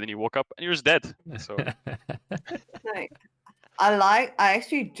gonna do it." And then you walk up and you're just dead. So Like, I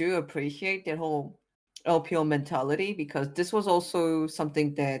actually do appreciate that whole LPL mentality, because this was also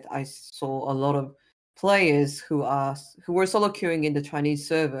something that I saw a lot of players who were solo queuing in the Chinese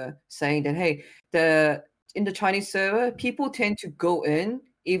server saying that, hey, in the Chinese server, people tend to go in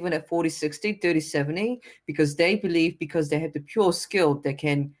even at 40-60, 30-70, because they believe, because they have the pure skill, they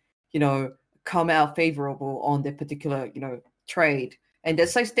can, come out favorable on their particular, trade. And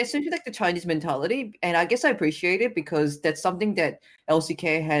that's essentially like the Chinese mentality. And I guess I appreciate it, because that's something that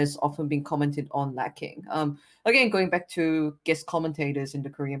LCK has often been commented on lacking. Again, going back to guest commentators in the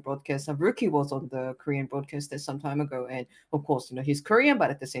Korean broadcast, Rookie was on the Korean broadcast some time ago, and of course, he's Korean, but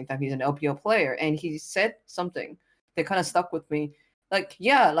at the same time, he's an LPL player, and he said something that kind of stuck with me. Like,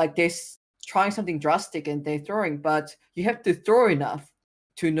 yeah, like they're trying something drastic and they're throwing, but you have to throw enough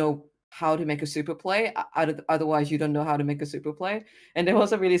to know how to make a super play. Otherwise, you don't know how to make a super play. And there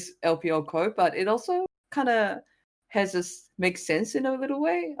was a really LPL quote, but it also kind of makes sense in a little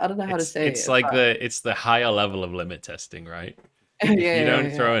way. I don't know how to say it's it. like it's the higher level of limit testing, right? Yeah, If you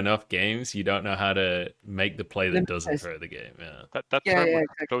don't throw enough games, you don't know how to make the play that Limit doesn't test. throw the game. Yeah. that Yeah, term yeah, was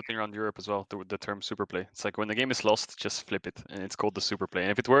exactly. floating around Europe as well. The term super play. It's like when the game is lost, just flip it, and it's called the super play.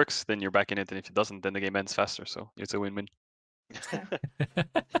 And if it works, then you're back in it, and if it doesn't, then the game ends faster. So it's a win-win.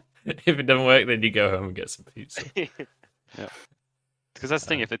 If it doesn't work, then you go home and get some pizza. Because that's the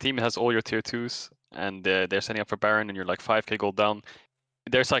thing. If the team has all your tier 2s and they're setting up for Baron and you're like 5k gold down,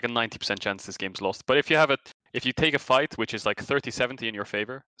 there's like a 90% chance this game's lost. But if you take a fight which is like 30-70 in your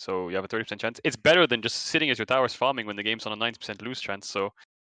favor, so you have a 30% chance, it's better than just sitting at your towers farming when the game's on a 90% lose chance. So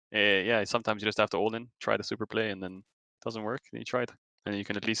yeah, sometimes you just have to all in, try the super play, and then it doesn't work, then you try it. And you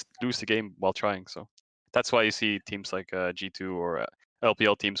can at least lose the game while trying. So that's why you see teams like G2 or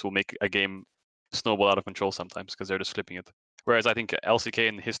LPL teams will make a game snowball out of control sometimes, because they're just flipping it. Whereas I think LCK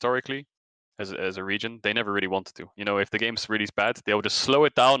and historically, as a region, they never really wanted to. If the game's really bad, they'll just slow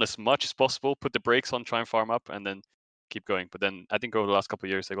it down as much as possible, put the brakes on, try and farm up, and then keep going. But then I think over the last couple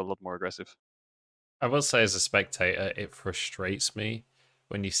of years, they got a lot more aggressive. I will say, as a spectator, it frustrates me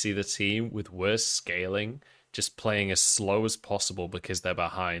when you see the team with worse scaling just playing as slow as possible because they're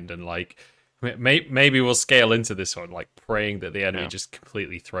behind, and like maybe we'll scale into this one, like praying that the enemy just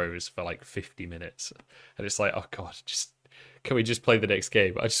completely throws for like 50 minutes, and it's like, oh god, can we just play the next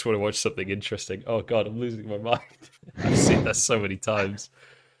game? I just want to watch something interesting. Oh god, I'm losing my mind. I've seen that so many times.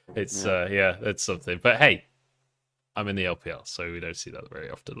 It's that's something. But hey, I'm in the LPL, so we don't see that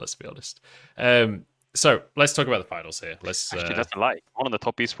very often, let's be honest. So let's talk about the finals here. Actually, that's a lie. One of the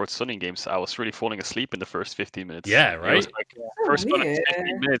top esports Sunning games, I was really falling asleep in the first 15 minutes. Yeah, right? It was like, first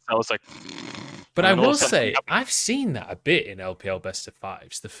 15 minutes, I was like... But I will say, I've seen that a bit in LPL Best of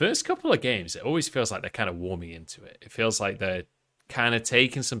Fives. The first couple of games, it always feels like they're kind of warming into it. It feels like they're kind of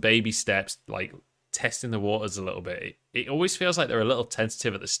taking some baby steps, like testing the waters a little bit. It always feels like they're a little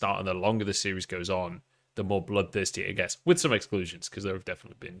tentative at the start, and the longer the series goes on, the more bloodthirsty it gets, with some exclusions, because there have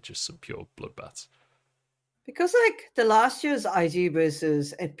definitely been just some pure bloodbaths. Because like the last year's IG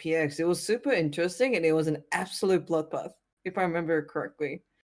versus FPX, it was super interesting, and it was an absolute bloodbath, if I remember correctly.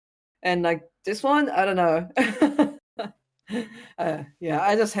 And like this one, I don't know. Yeah,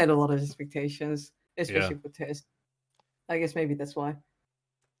 I just had a lot of expectations, especially for Tez. I guess maybe that's why.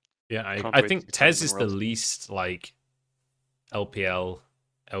 Yeah, I think Tez is the least like LPL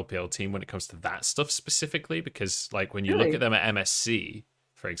team when it comes to that stuff specifically, because like when you look at them at MSC,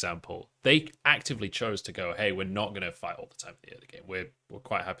 for example, they actively chose to go, hey, we're not going to fight all the time at the end of the game. We're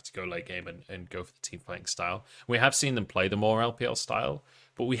quite happy to go late game and go for the team playing style. We have seen them play the more LPL style,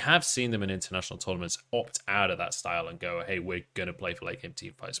 but we have seen them in international tournaments opt out of that style and go, hey, we're going to play for late game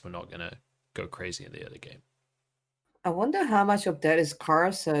team fights. We're not going to go crazy in the other game. I wonder how much of that is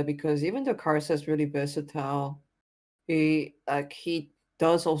Karsa, because even though Karsa is really versatile, he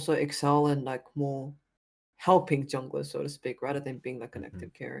does also excel in like more helping jungler, so to speak, rather than being like an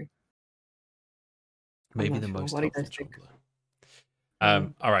active carry. Maybe the most helpful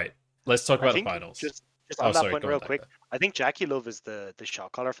jungler. All right, let's talk about the finals. Just on that point real quick, I think JackeyLove is the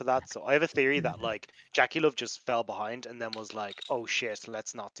shot caller for that. So I have a theory that like JackeyLove just fell behind and then was like, oh shit,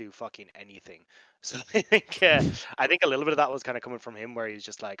 let's not do fucking anything. So I think a little bit of that was kind of coming from him, where he's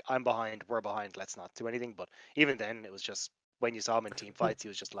just like, I'm behind, we're behind, let's not do anything. But even then, it was just, when you saw him in team fights, he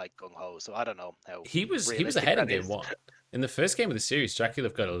was just like gung ho. So I don't know how he was ahead in game one. In the first game of the series,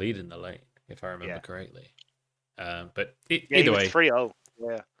 JackeyLove got a lead in the lane, if I remember correctly. But Yeah, either he was way, 3-0.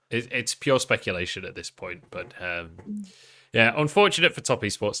 Yeah. it's pure speculation at this point. But yeah, unfortunate for Top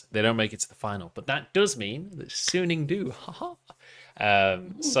Esports, they don't make it to the final. But that does mean that Suning do.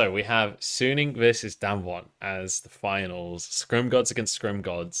 So we have Suning versus Damwon as the finals. Scrum Gods against Scrum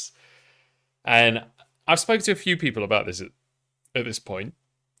Gods. And I've spoken to a few people about this at this point.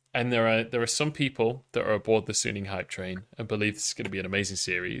 And there are some people that are aboard the Suning hype train and believe this is going to be an amazing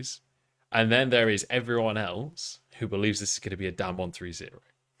series. And then there is everyone else who believes this is going to be a Damwon 3-0.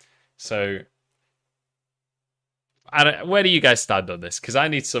 So, where do you guys stand on this? Because I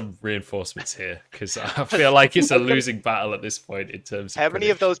need some reinforcements here. Because I feel like it's a losing battle at this point in terms of How many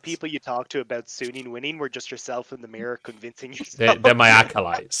of those predictions. people you talked to about Suning winning were just yourself in the mirror convincing yourself? They're my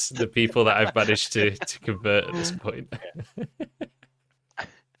acolytes, the people that I've managed to convert at this point.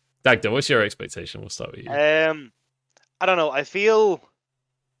 Dagda, what's your expectation? We'll start with you. I don't know. I feel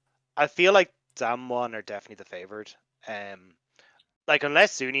like Damwon are definitely the favorite. Like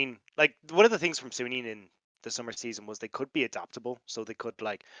unless Suning, like one of the things from Suning in the summer season was they could be adaptable, so they could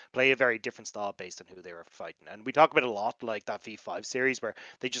like play a very different style based on who they were fighting. And we talk about it a lot, like that V5 series where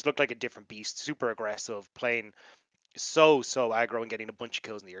they just looked like a different beast, super aggressive, playing so aggro and getting a bunch of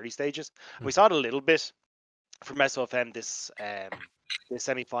kills in the early stages. And we saw it a little bit from SOFM this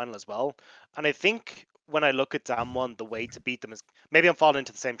semi-final as well. And I think when I look at Damwon, the way to beat them is, maybe I'm falling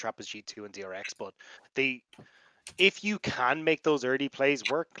into the same trap as G2 and DRX, but if you can make those early plays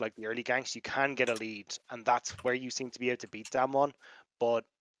work, like the early ganks, you can get a lead, and that's where you seem to be able to beat Damwon. But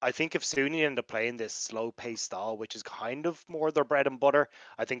I think if Suning end up playing this slow-paced style, which is kind of more their bread and butter,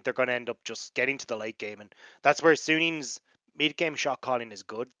 I think they're going to end up just getting to the late game, and that's where Suning's mid-game shot calling is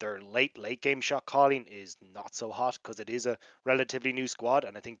good. Their late game shot calling is not so hot because it is a relatively new squad,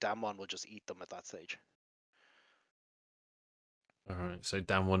 and I think Damwon will just eat them at that stage. All right, so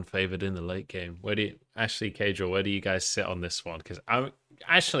Damwon favored in the late game. Ashley, Cadrell, where do you guys sit on this one? Because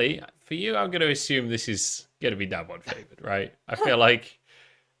Ashley, for you, I'm going to assume this is going to be Damwon favored, right? I feel like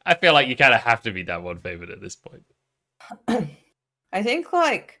you kind of have to be Damwon favored at this point. I think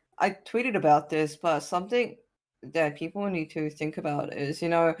like I tweeted about this, but something that people need to think about is,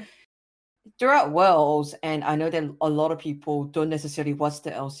 throughout Worlds, and I know that a lot of people don't necessarily watch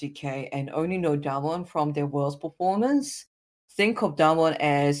the LCK and only know Damwon from their Worlds performance. Think of Damwon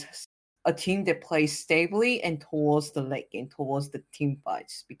as a team that plays stably and towards the late game, towards the team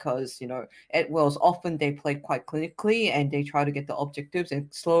fights, because at Worlds often they play quite clinically and they try to get the objectives and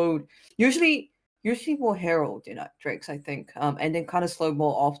slow, usually more Herald, Drakes, I think, and then kind of slow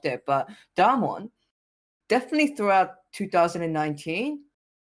more off there. But Damwon, definitely throughout 2019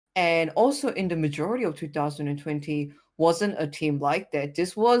 and also in the majority of 2020, wasn't a team like that.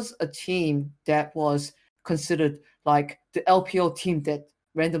 This was a team that was considered like the LPL team that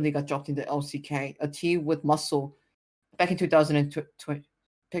randomly got dropped in the LCK, a team with muscle back in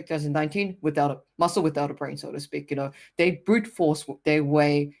 2019 without a muscle, without a brain, so to speak. They brute force their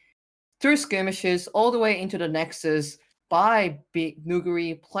way through skirmishes all the way into the Nexus by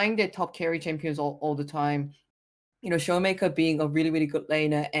Nuguri playing their top carry champions all the time. Showmaker being a really, really good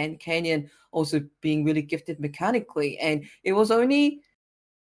laner, and Canyon also being really gifted mechanically. And it was only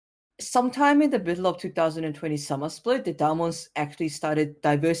sometime in the middle of 2020 summer split that Damwon actually started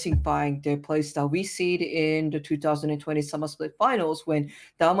diversifying their playstyle. We see it in the 2020 summer split finals when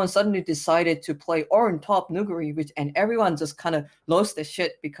Damwon suddenly decided to play Ornn top Nuguri, and everyone just kind of lost their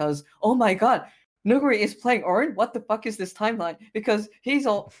shit because, oh my god, Nuguri is playing Ornn? What the fuck is this timeline? Because he's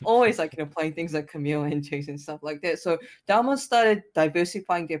always like playing things like Camille and Chase and stuff like that. So Damwon started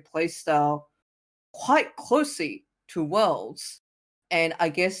diversifying their playstyle quite closely to Worlds. And I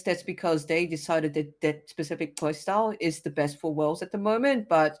guess that's because they decided that that specific playstyle is the best for Worlds at the moment.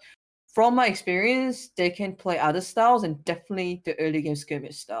 But from my experience, they can play other styles, and definitely the early game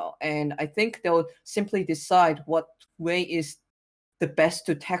skirmish style. And I think they'll simply decide what way is the best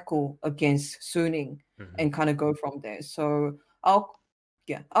to tackle against Suning and kind of go from there. So I'll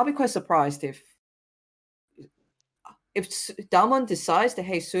be quite surprised if Damwon decides that,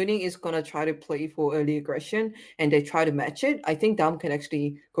 hey, Suning is going to try to play for early aggression and they try to match it. I think Damwon can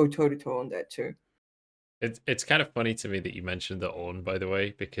actually go toe-to-toe on that too. It's kind of funny to me that you mentioned the Ornn, by the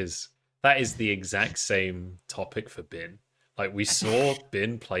way, because that is the exact same topic for Bin. Like, we saw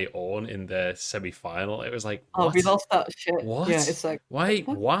Bin play Ornn in their semi-final. It was like, what? We lost that shit. What? Yeah, it's like, why?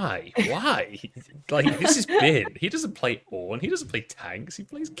 Like, this is Bin. He doesn't play Ornn. He doesn't play tanks. He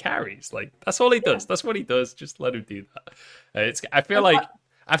plays carries. Like, that's all he does. That's what he does. Just let him do that. I feel like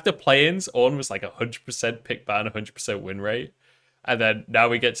after play-ins, Ornn was like 100% pick ban, 100% win rate. And then now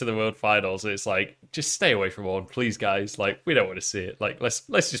we get to the World Finals, and it's like, just stay away from Ornn, please, guys. Like, we don't want to see it. Like, let's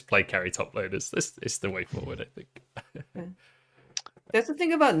just play carry top laners. It's the way forward, I think. That's the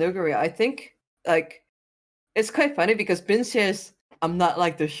thing about Nuguri. I think like it's quite funny because Ben says I'm not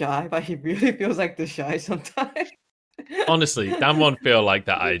like the shy, but he really feels like the shy sometimes. Honestly, Damwon feel like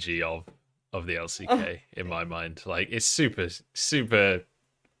the IG of the LCK in my mind. Like, it's super.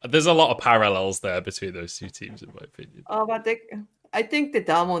 There's a lot of parallels there between those two teams, in my opinion. But I think the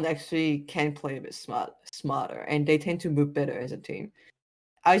Damwon actually can play a bit smarter, and they tend to move better as a team.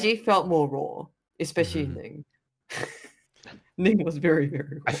 IG felt more raw, especially Ning. Ning was very,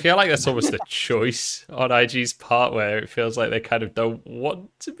 very raw. I feel like that's almost a choice on IG's part, where it feels like they kind of don't want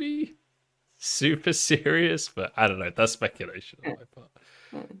to be super serious, but I don't know. That's speculation on my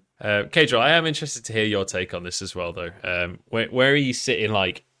part. Kadril, I am interested to hear your take on this as well, though. Where are you sitting,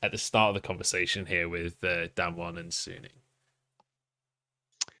 like, at the start of the conversation here with Damwon and Suning?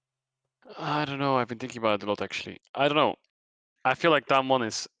 I don't know. I've been thinking about it a lot, actually. I don't know. I feel like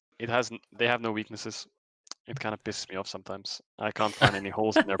Damwon they have no weaknesses. It kind of pisses me off sometimes. I can't find any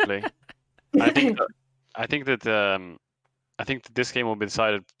holes in their play. I think that this game will be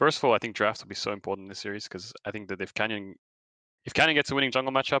decided. First of all, I think draft will be so important in this series because I think that if Canyon gets a winning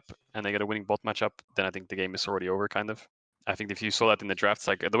jungle matchup and they get a winning bot matchup, then I think the game is already over, kind of. I think if you saw that in the drafts,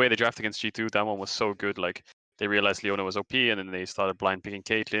 like the way they drafted against G2, that one was so good. Like they realized Leona was OP, and then they started blind picking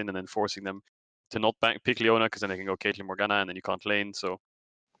Caitlyn, and then forcing them to not pick Leona because then they can go Caitlyn Morgana, and then you can't lane. So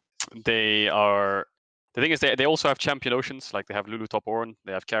they are. The thing is, they also have champion oceans. Like they have Lulu top Ornn,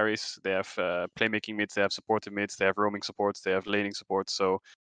 they have carries, they have playmaking mids, they have supportive mids, they have roaming supports, they have laning supports. So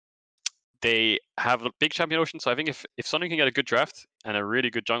they have a big champion ocean. So I think if Sonic can get a good draft and a really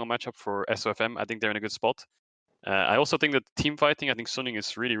good jungle matchup for SOFM, I think they're in a good spot. I also think that team fighting, I think Suning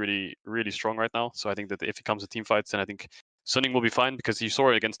is really, really, really strong right now. So I think that if it comes to team fights, then I think Suning will be fine because you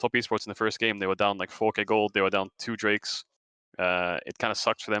saw it against Top Esports in the first game. They were down like 4k gold. They were down 2 Drakes. It kind of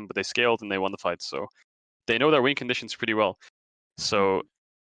sucked for them, but they scaled and they won the fight. So they know their win conditions pretty well. So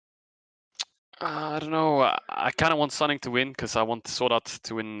I don't know. I kind of want Sonic to win because I want Sword Art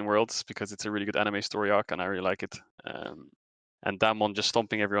to win Worlds because it's a really good anime story arc and I really like it. And Damwon just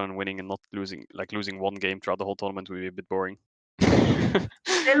stomping everyone and winning and not losing, like losing one game throughout the whole tournament would be a bit boring.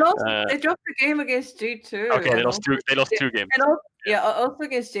 They lost. They dropped the game against G2. Okay, they lost 2 games. And also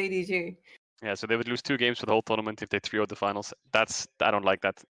against JDG. Yeah, so they would lose 2 games for the whole tournament if they 3-0 the finals. I don't like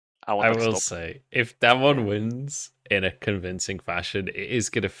that. I will say, if Damwon wins in a convincing fashion, it is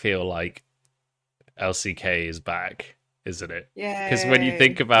going to feel like LCK is back, isn't it? Yeah. Because when you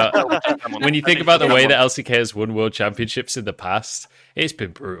think about the way that LCK has won world championships in the past, it's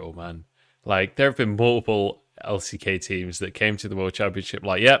been brutal, man. Like there have been multiple LCK teams that came to the world championship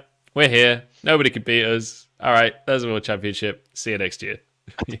like, yep, we're here. Nobody can beat us. All right, there's a world championship. See you next year.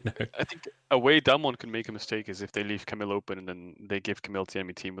 You know? I think a way Damwon can make a mistake is if they leave Camille open and then they give Camille to the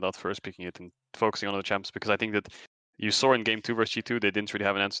enemy team without first picking it and focusing on the champs. Because I think that you saw in game 2 versus G2, they didn't really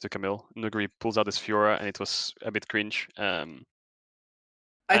have an answer to Camille. Nuguri pulls out his Fiora and it was a bit cringe. I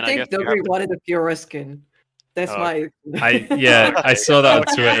think Nuguri wanted a Fiora skin. That's my. I saw that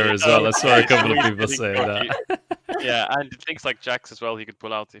on Twitter as well. I saw a couple of people saying that. Yeah, and things like Jax as well, he could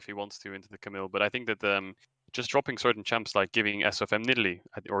pull out if he wants to into the Camille. But I think that just dropping certain champs like giving SFM Nidalee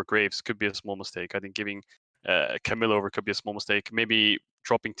or Graves could be a small mistake. I think giving Camille over could be a small mistake. Maybe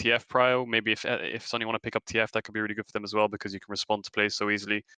dropping TF Prio. Maybe if Sonny want to pick up TF, that could be really good for them as well because you can respond to plays so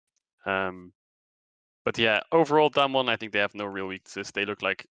easily. But yeah, overall, Damwon, I think they have no real weaknesses. They look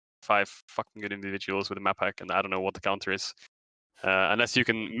like 5 fucking good individuals with a map hack, and I don't know what the counter is. Unless you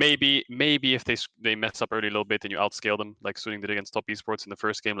can maybe if they mess up early a little bit and you outscale them, like Suning did against Top Esports in the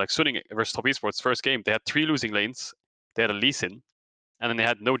first game. Like Suning versus Top Esports first game, they had 3 losing lanes, they had a Lee Sin, and then they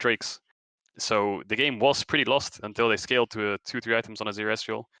had no Drakes. So the game was pretty lost until they scaled to 2-3 items on a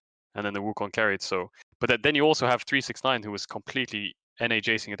Zerestial, and then the Wukong carried. So, but then you also have 369 who was completely NA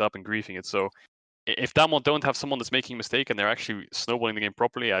chasing it up and griefing it. So if Damwon don't have someone that's making a mistake and they're actually snowballing the game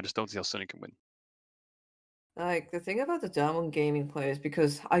properly, I just don't see how Suning can win. Like the thing about the Damwon gaming players,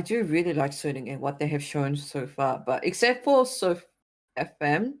 because I do really like Suning and what they have shown so far, but except for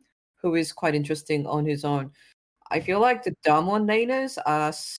FM, who is quite interesting on his own, I feel like the Damwon laners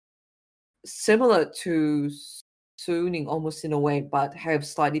are similar to Suning almost in a way, but have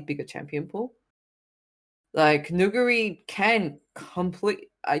slightly bigger champion pool. Like Nuguri can complete.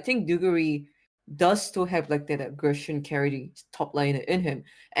 I think Nuguri does still have like that aggression carry top laner in him,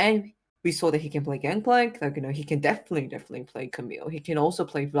 and we saw that he can play Gangplank. Like he can definitely play Camille. He can also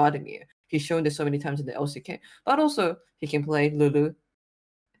play Vladimir. He's shown this so many times in the LCK, but also he can play Lulu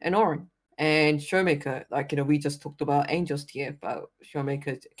and Ornn. And Showmaker, like, we just talked about Angel's TF, but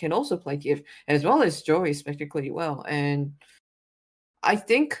Showmaker can also play TF as well as Joey spectacularly well. And I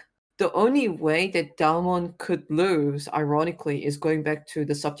think the only way that Dalmon could lose, ironically, is going back to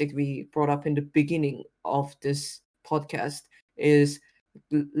the subject we brought up in the beginning of this podcast, is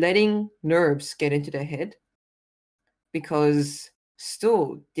letting nerves get into their head. Because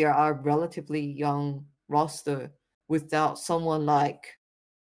still, there are relatively young roster without someone like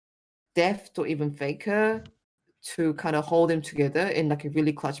Deft or even Faker to kind of hold them together in like a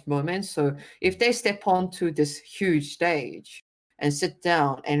really clutch moment. So if they step onto this huge stage and sit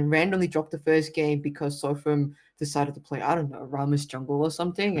down and randomly drop the first game because Sofum decided to play, I don't know, Ramus jungle or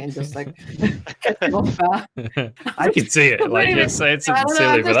something and just like catch them off guard. I can see it. Like, you're saying something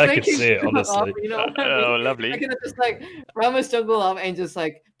silly, but I can see it, honestly. You know what I mean? Oh, lovely. I could just like Ramus jungle up and just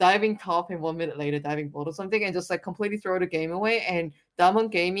like diving top and 1 minute later diving bot or something and just like completely throw the game away. And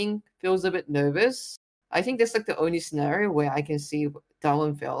Diamond Gaming feels a bit nervous. I think that's like the only scenario where I can see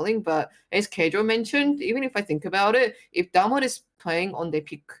Diamond failing. But as Kedro mentioned, even if I think about it, if Diamond is playing on their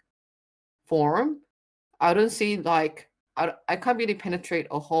peak form, I don't see like I can't really penetrate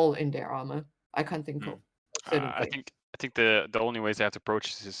a hole in their armor. I can't think of. I think the only ways they have to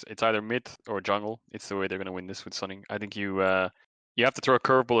approach this is it's either mid or jungle. It's the way they're gonna win this with Sunning. I think you have to throw a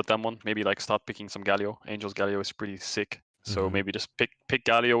curveball at them one. Maybe like start picking some Galio. Angel's Galio is pretty sick. So maybe just pick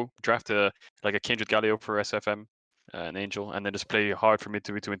Galio, draft a Kindred Galio for SFM, an Angel, and then just play hard for mid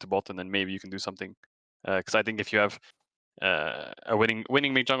to into bot, and then maybe you can do something. Because I think if you have a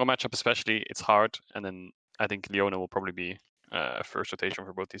winning mid jungle matchup, especially, it's hard. And then I think Leona will probably be first rotation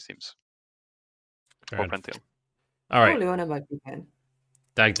for both these teams. Or Plantail. All right. Leona might be Ben.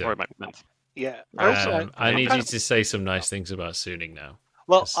 Dagda. Or it might be Plant. Yeah. I need you to say some nice things about Suning now.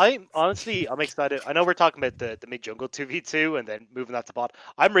 Well, I'm excited. I know we're talking about the mid jungle 2v2 and then moving that to bot.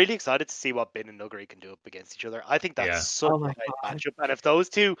 I'm really excited to see what Bin and Nuguri can do up against each other. I think that's such a great matchup. And if those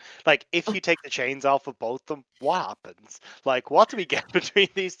two, like, if you take the chains off of both of them, what happens? Like, what do we get between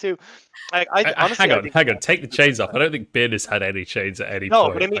these two? Like, honestly, hang on. Take the chains off. I don't think Bin has had any chains at any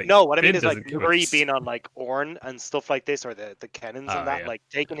point. What I mean is like Nuguri being on like Ornn and stuff like this, or the Kennons and that, like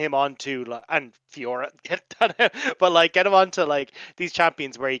taking him on to and Fiora, but like get him onto like these champions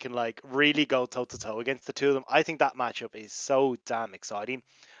where he can like really go toe to toe against the two of them. I think that matchup is so damn exciting.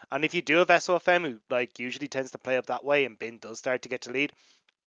 And if you do have SOFM who like usually tends to play up that way and Bin does start to get to lead,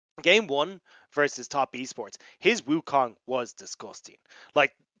 game 1 versus Top Esports, his Wukong was disgusting.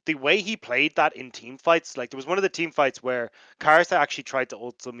 Like the way he played that in team fights, like there was one of the team fights where Karsa actually tried to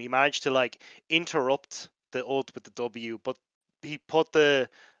ult him. He managed to like interrupt the ult with the W, but he put the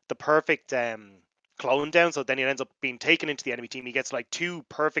perfect clone down, so then he ends up being taken into the enemy team. He gets like 2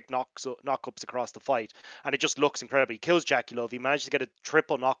 perfect knock-ups across the fight, and it just looks incredible. He kills JackeyLove. He managed to get a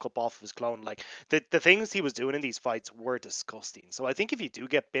triple knock-up off of his clone. Like the things he was doing in these fights were disgusting. So I think if you do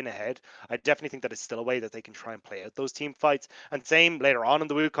get Bin ahead, I definitely think that it's still a way that they can try and play out those team fights. And same later on in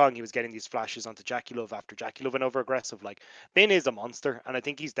the Wukong, he was getting these flashes onto JackeyLove after JackeyLove went over aggressive. Like Bin is a monster, and I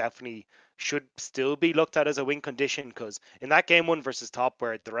think he's definitely should still be looked at as a win condition, because in that game 1 versus Top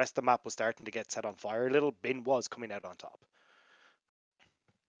where the rest of the map was starting to get set on fire a little, Bin was coming out on top.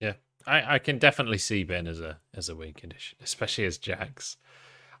 Yeah, I can definitely see Bin as a win condition, especially as Jax.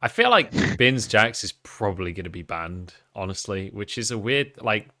 I feel like Bin's Jax is probably going to be banned, honestly, which is a weird,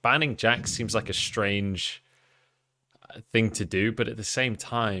 like, banning Jax seems like a strange thing to do, but at the same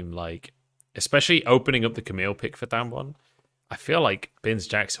time, like, especially opening up the Camille pick for Damwon, I feel like Bin's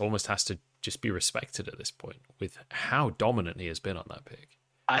Jax almost has to just be respected at this point with how dominant he has been on that pick.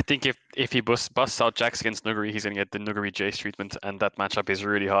 I think if he busts out Jax against Nuguri, he's going to get the Nuguri Jace treatment, and that matchup is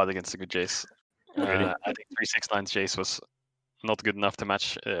really hard against a good Jace. Really? I think 369's Jace was not good enough to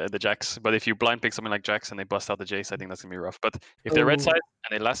match the Jax, but if you blind pick something like Jax and they bust out the Jace, I think that's going to be rough. But if they're red side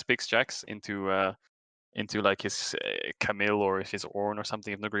and they last picks Jax into like his Camille or his Ornn or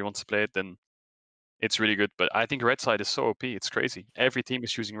something, if Nuguri wants to play it, then it's really good. But I think red side is so OP, it's crazy. Every team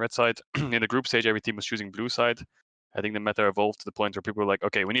is choosing red side. In the group stage, every team was choosing blue side. I think the meta evolved to the point where people were like,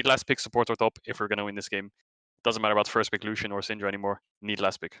 okay, we need last pick support or top if we're going to win this game. Doesn't matter about first pick Lucian or Syndra anymore. Need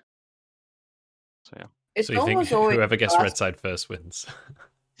last pick. So yeah. It's so you think whoever gets red side first wins?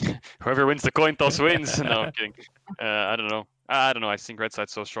 Whoever wins the coin toss wins. No, I'm kidding. I don't know. I think red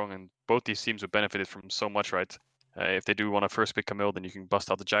side's so strong, and both these teams have benefited from so much, right? If they do want to first pick Camille, then you can bust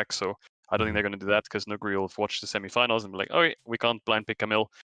out the Jax. So I don't think they're going to do that, because Nuguri will watch the semifinals and be like, oh, we can't blind pick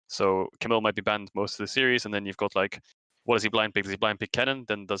Camille. So Camille might be banned most of the series, and then you've got like, what does he blind pick? Does he blind pick Kennen?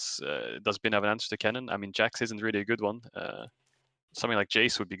 Then does Bin have an answer to Kennen? I mean, Jax isn't really a good one. Something like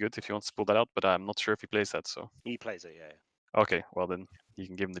Jace would be good if he wants to pull that out, but I'm not sure if he plays that. So he plays it, yeah. Okay, well then You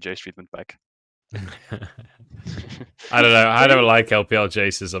can give him the Jace treatment back. I don't know. I don't like LPL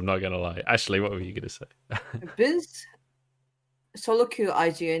Jaces. I'm not gonna lie. Ashley, what were you gonna say? Biz solo queue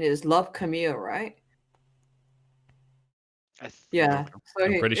IGN is Love Camille, right? Yeah. So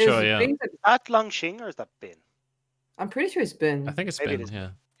I'm pretty is sure, yeah. Bing- Is that Longxing or is that Bin? I'm pretty sure it's been. I think it's Maybe it been, is. yeah.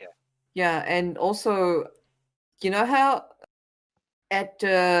 Yeah, and also, you know how at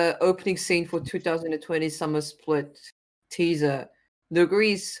the opening scene for 2020 Summer Split teaser,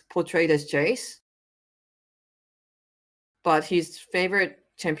 Nuguri's portrayed as Jace, but his favorite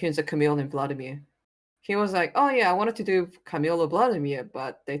champions are Camille and Vladimir. He was like, "Oh yeah, I wanted to do Camille or Vladimir,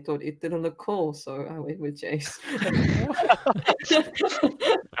 but they thought it didn't look cool, so I went with Jace."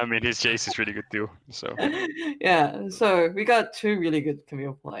 I mean, his Jace is really good too. So Yeah, so we got two really good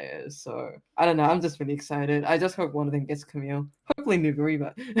Camille players. So I don't know. I'm just really excited. I just hope one of them gets Camille. Hopefully Nuguri,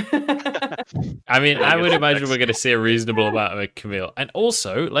 but I mean, Yeah, I I guess would that imagine makes- we're going to see a reasonable amount of Camille. And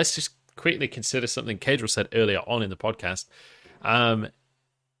also, let's just quickly consider something Cadril said earlier on in the podcast.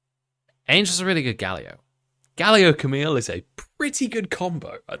 Angel's a really good Galio. Galio Camille is a pretty good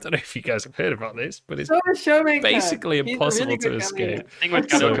combo. I don't know if you guys have heard about this, but it's so is Showmaker. basically He's a impossible really to good escape. Galio. the thing with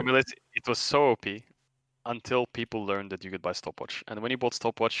So- Galio Camille is it was so OP until people learned that you could buy stopwatch. And when you bought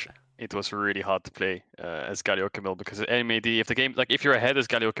stopwatch, it was really hard to play as Galio Camille because at MAD, if the game, like if you're ahead as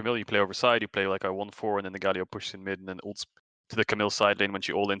Galio Camille, you play overside, you play like a 1-4, and then the Galio pushes in mid and then ults to the Camille side lane when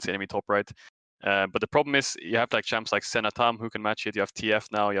she all into enemy top right. But the problem is you have like champs like Senna Tam who can match it. You have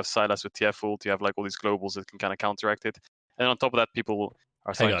TF now. You have Sylas with TF ult. You have like all these globals that can kind of counteract it. And on top of that, people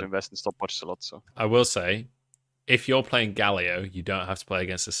are starting to on. invest in stopwatches a lot. So I will say, if you're playing Galio, you don't have to play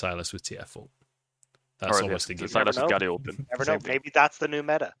against the Silas with TF ult. That's Alright, almost a the given. Sylas with know. Galio ult. then. Never Same know. thing. Maybe that's the new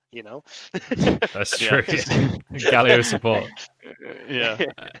meta. You know. That's Yeah. true. Galio support. Yeah.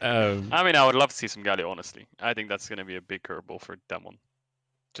 I mean, I would love to see some Galio, honestly. I think that's going to be a big curveball for Demon.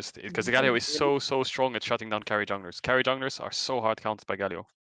 Just because the Galio is so strong at shutting down carry junglers. Carry junglers are so hard counted by Galio.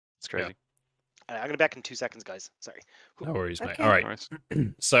 It's crazy. I'm gonna be back in 2 seconds, guys. Sorry. No worries, mate. Okay. All right. Alright.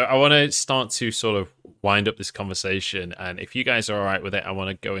 So I want to start to sort of wind up this conversation, and if you guys are all right with it, I want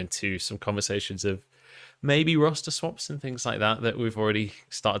to go into some conversations of maybe roster swaps and things like that we've already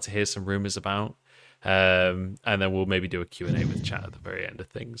started to hear some rumors about, and then we'll maybe do a Q&A with chat at the very end of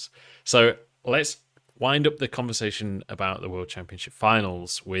things. So let's wind up the conversation about the World Championship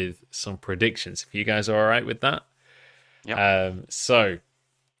Finals with some predictions. If you guys are all right with that, so.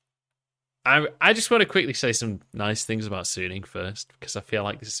 I just want to quickly say some nice things about Suning first, because I feel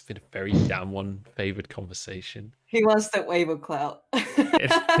like this has been a very Damwon favoured conversation. He wants that wave of clout.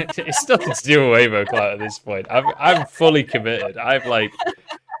 It's nothing to do with Wavo Clout at this point. I'm fully committed.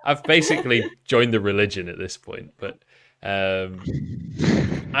 I've basically joined the religion at this point. But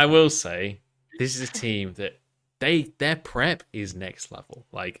I will say this is a team that their prep is next level.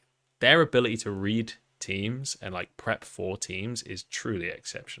 Like their ability to read teams and like prep for teams is truly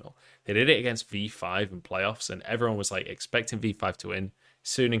exceptional. They did it against V5 in playoffs, and everyone was like expecting V5 to win.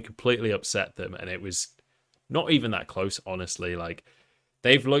 Suning completely upset them, and it was not even that close, honestly. Like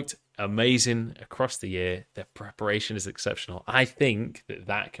they've looked amazing across the year. Their preparation is exceptional. I think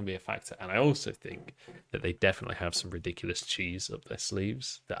that can be a factor, and I also think that they definitely have some ridiculous cheese up their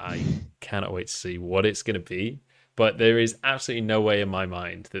sleeves that I cannot wait to see what it's going to be. But there is absolutely no way in my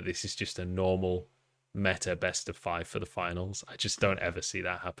mind that this is just a normal meta best of 5 for the finals. I just don't ever see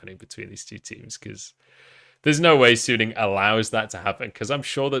that happening between these two teams, because there's no way Suning allows that to happen, because I'm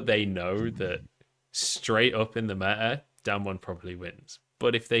sure that they know that straight up in the meta, Damwon probably wins.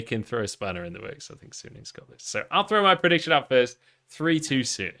 But if they can throw a spanner in the works, I think Suning's got this. So I'll throw my prediction out first. 3-2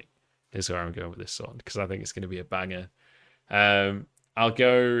 Suning is where I'm going with this one, because I think it's going to be a banger. I'll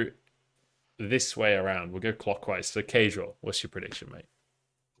go this way around. We'll go clockwise. So Cadril, what's your prediction, mate?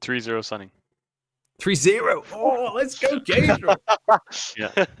 3-0 Sunning. 3-0. Oh, let's go, Cadril.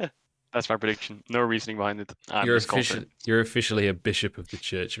 Yeah. That's my prediction. No reasoning behind it. I'm You're just confident. officially a bishop of the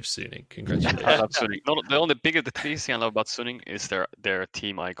Church of Suning. Congratulations. I love Suning. The only biggest thing I love about Suning is their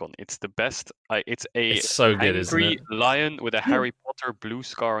team icon. It's the best. It's a It's so good, isn't angry it? lion with a Harry Potter blue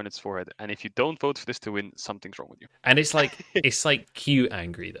scar on its forehead. And if you don't vote for this to win, something's wrong with you. And it's like cute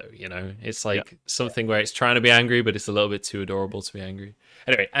angry though, you know? It's like something where it's trying to be angry, but it's a little bit too adorable to be angry.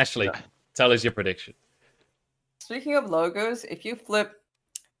 Anyway, Ashley, tell us your prediction. Speaking of logos, if you flip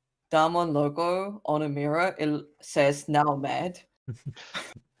Damwon logo on a mirror, it says "now mad."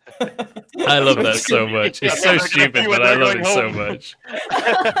 I love that so much. It's so stupid, but I love it so much.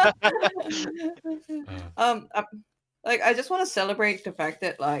 I just want to celebrate the fact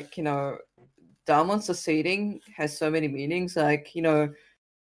that, like, you know, Damwon succeeding has so many meanings. Like, you know,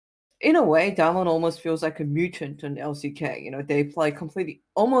 in a way, Damwon almost feels like a mutant in LCK. You know, they play completely,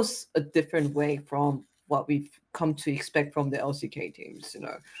 almost a different way from what we've come to expect from the LCK teams. You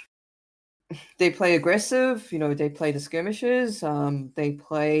know, they play aggressive. You know, they play the skirmishes.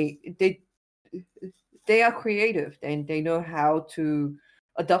 They are creative and they know how to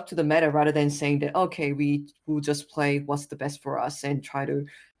adapt to the meta rather than saying that okay, we will just play what's the best for us and try to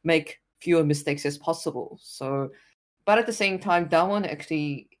make fewer mistakes as possible. So, but at the same time, that one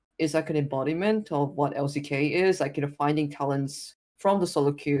actually is like an embodiment of what LCK is, like, you know, finding talents from the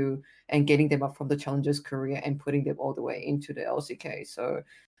solo queue and getting them up from the challengers career and putting them all the way into the LCK. So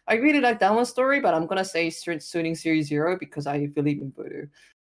I really like that one story, but I'm gonna say Suning Series 0 because I believe in Voodoo.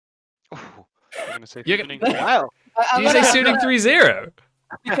 Ooh, I'm gonna say You're Suning. Wow. Do you say Suning 3-0?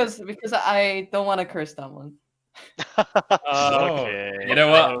 because I don't want to curse that one. Okay. You know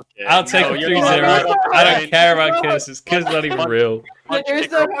what? Okay. I'll take No, a you're 3-0. not right on the I don't train. care about curses. Curses not even real. Punch, There's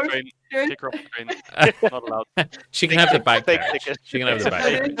kick her no off the hope. train. There's- Kick her off the train. Not allowed. She can have the back Fake carriage. ticket. She can have the back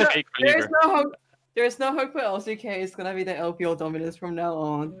There's carriage. no- Fake There's reliever. no hope. There's no hope for LCK. It's gonna be the LPL dominance from now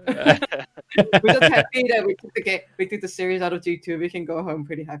on. We're just happy that we took the series out of G2. We can go home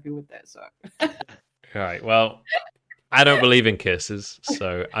pretty happy with that. So All right. Well, I don't believe in curses,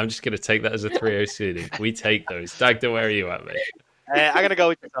 so I'm just going to take that as a 3-0 seeding. We take those. Dagda, where are you at, mate? I'm gonna go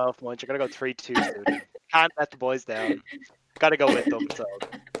with yourself, Munch. I'm gonna go 3-2. Dude. Can't let the boys down. Gotta go with them. So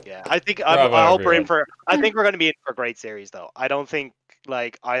yeah, I think Bravo, I hope we're in everyone. for. I think we're gonna be in for a great series, though. I don't think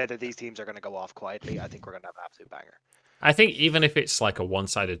like either of these teams are gonna go off quietly. I think we're gonna have an absolute banger. I think even if it's like a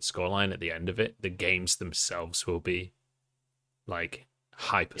one-sided scoreline at the end of it, the games themselves will be like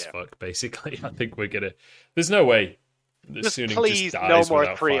hype as Yeah. fuck, basically. I think we're going to... There's no way that Just Suning please, just no dies more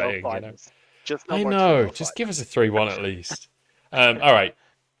without 3-0 fighting, you know? finals. Just no I more know. 3-0 Just finals. give us a 3-1 at least. All right.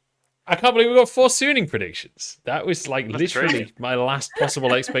 I can't believe we got 4 Suning predictions. That was like That's literally crazy. my last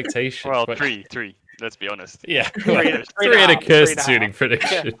possible expectation. Well, but- three. Let's be honest. Yeah, Three and a- three and a three and a half, cursed 3.5. Suning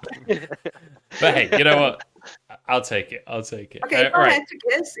prediction. But hey, you know what? I'll take it. okay, if all I right. had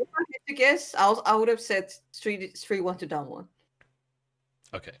to guess, I would have said 3-1 to Damwon.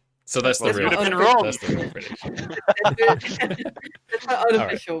 Okay. So that's Well, the you real. would have been wrong. That's the real prediction. That's my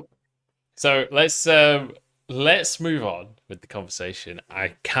unofficial. So let's move on with the conversation. I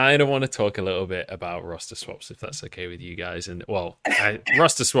kind of want to talk a little bit about roster swaps, if that's okay with you guys. And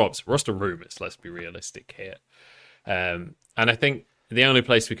roster swaps, roster rumors. Let's be realistic here. And I think the only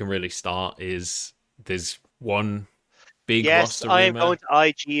place we can really start is there's one big Yes, roster I am rumor. going to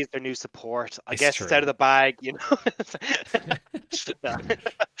IG as their new support. I It's guess true. it's out of the bag, you know. No.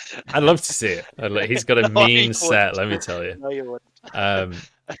 I'd love to see it. He's got a No, you mean set, wouldn't. let me tell you. No, you wouldn't.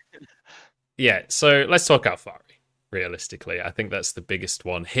 Yeah, so let's talk Alfari. Realistically, I think that's the biggest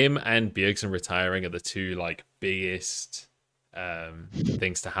one. Him and Bjergsen retiring are the two like biggest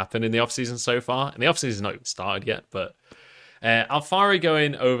things to happen in the offseason so far. And the offseason's not even started yet, but Alfari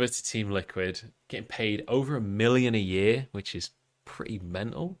going over to Team Liquid, getting paid over $1 million a year, which is pretty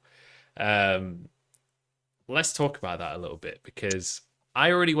mental. Let's talk about that a little bit, because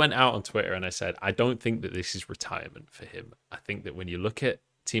I already went out on Twitter and I said, I don't think that this is retirement for him. I think that when you look at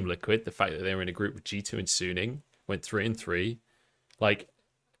Team Liquid, the fact that they were in a group with G2 and Suning, went 3-3, like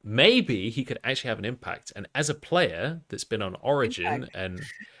maybe he could actually have an impact. And as a player that's been on Origin and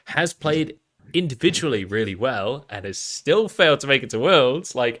has played individually really well and has still failed to make it to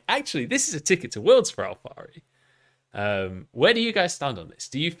Worlds, like actually this is a ticket to Worlds for Alfari. Where do you guys stand on this?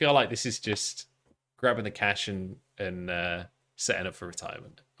 Do you feel like this is just grabbing the cash and setting up for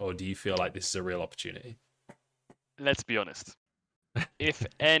retirement, or do you feel like this is a real opportunity? Let's be honest. If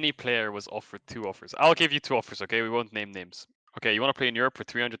any player was offered 2 offers, I'll give you 2 offers, okay? We won't name names. Okay, you want to play in Europe for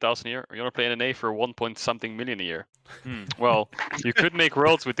 300,000 a year, or you want to play in NA for 1-point-something million a year? Well, you could make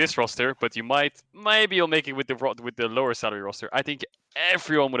Worlds with this roster, but maybe you'll make it with the lower salary roster. I think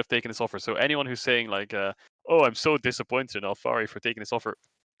everyone would have taken this offer. So anyone who's saying like, "Oh, I'm so disappointed in Alfari for taking this offer,"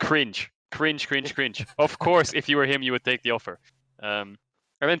 cringe. Of course, if you were him, you would take the offer. And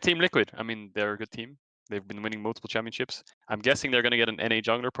then Team Liquid. I mean, they're a good team. They've been winning multiple championships. I'm guessing they're going to get an NA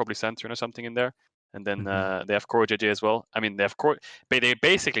jungler, probably Santurin or something in there. And then they have Core JJ as well. I mean, they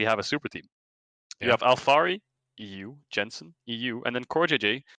basically have a super team. You Yeah. have Alfari, EU, Jensen, EU, and then Core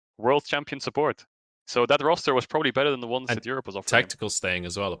JJ, world champion support. So that roster was probably better than the ones And that Europe was offering. Tactical staying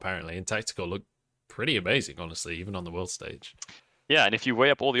as well, apparently. And Tactical looked pretty amazing, honestly, even on the world stage. Yeah, and if you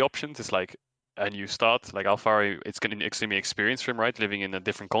weigh up all the options, it's like a new start. Like Alfari, it's going to be extremely experienced for him, right? Living in a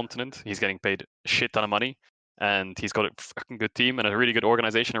different continent. He's getting paid a shit ton of money. And he's got a fucking good team and a really good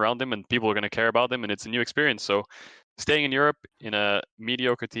organization around him, and people are going to care about him, and it's a new experience. So staying in Europe in a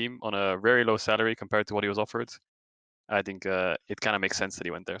mediocre team on a very low salary compared to what he was offered, I think it kind of makes sense that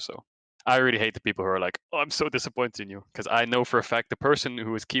he went there. So I really hate the people who are like, "Oh, I'm so disappointed in you," because I know for a fact the person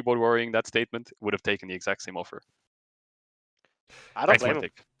who is keyboard warrioring that statement would have taken the exact same offer. I don't That's blame my him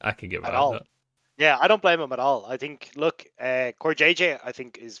take. I can get at behind all. that. Yeah, I don't blame him at all. I think, look, Core JJ, I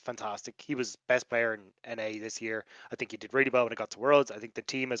think, is fantastic. He was best player in NA this year. I think he did really well when it got to Worlds. I think the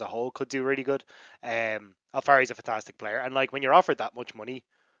team as a whole could do really good. Alfari's a fantastic player. And, like, when you're offered that much money,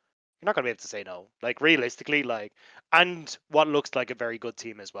 you're not going to be able to say no. Like, realistically, like, and what looks like a very good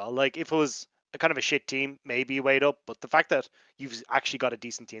team as well. Like, if it was a kind of a shit team, maybe you weighed up. But the fact that you've actually got a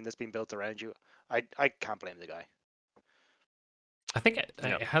decent team that's been built around you, I can't blame the guy. I think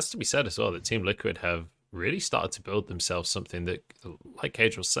Yeah. it has to be said as well that Team Liquid have really started to build themselves something that, like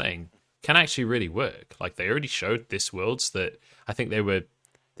Cage was saying, can actually really work. Like they already showed this Worlds that I think they were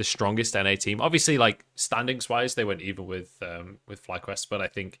the strongest NA team. Obviously, like standings wise, they went even with FlyQuest, but I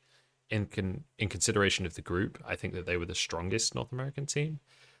think in consideration of the group, I think that they were the strongest North American team.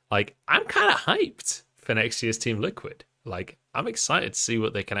 Like I'm kind of hyped for next year's Team Liquid. Like I'm excited to see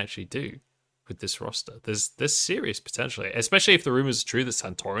what they can actually do with this roster. There's serious potential, especially if the rumors are true that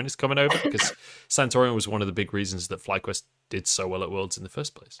Santorin is coming over, because Santorin was one of the big reasons that FlyQuest did so well at Worlds in the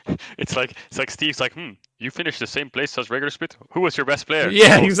first place. It's like Steve's like, you finished the same place as regular split. Who was your best player?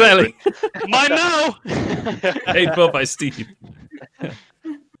 Yeah, "Oh, exactly. Santorin." Mine now. Paid for by Steve.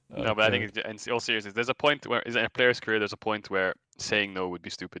 No, but I think in all seriousness, there's a point where in a player's career, there's a point where saying no would be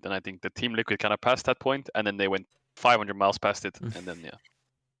stupid, and I think the Team Liquid kind of passed that point, and then they went 500 miles past it, and then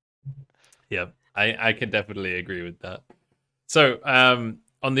Yeah, I can definitely agree with that. So,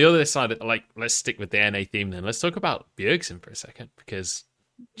 on the other side, like, let's stick with the NA theme then. Let's talk about Bjergsen for a second, because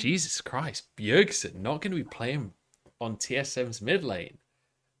Jesus Christ, Bjergsen not going to be playing on TSM's mid lane.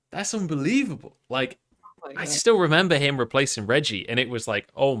 That's unbelievable. Like, I still remember him replacing Reggie, and it was like,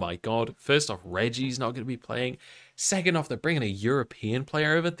 oh my God. First off, Reggie's not going to be playing. Second off, they're bringing a European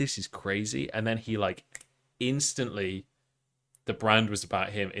player over. This is crazy. And then he, like, instantly, the brand was about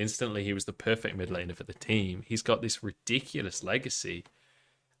him. Instantly, he was the perfect mid laner for the team. He's got this ridiculous legacy.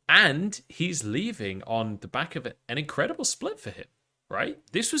 And he's leaving on the back of an incredible split for him, right?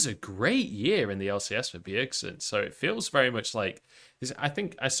 This was a great year in the LCS for Bjergsen. So it feels very much like, I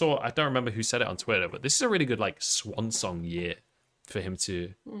think I don't remember who said it on Twitter, but this is a really good like swan song year for him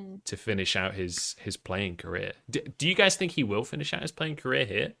to finish out his playing career. Do you guys think he will finish out his playing career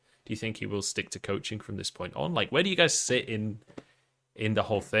here? Do you think he will stick to coaching from this point on? Like, where do you guys sit in the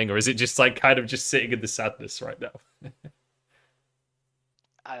whole thing? Or is it just like kind of just sitting in the sadness right now?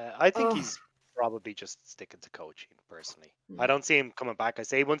 I think he's probably just sticking to coaching personally. I don't see him coming back. I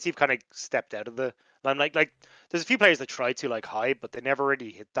say once you've kind of stepped out of the limelight, like there's a few players that try to like high, but they never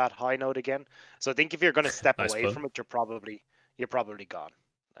really hit that high note again. So I think if you're going to step Nice away pun. from it, you're probably gone.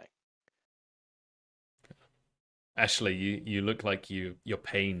 Like, Ashley, you look like you're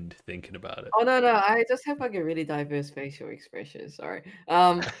pained thinking about it. Oh no, I just have like a really diverse facial expression. Sorry.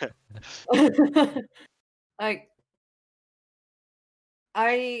 Like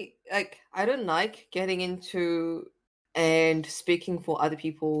I don't like getting into and speaking for other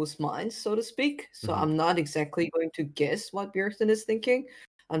people's minds, so to speak. So Mhm. I'm not exactly going to guess what Bjergsen is thinking.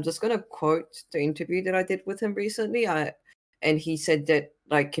 I'm just gonna quote the interview that I did with him recently. And he said that,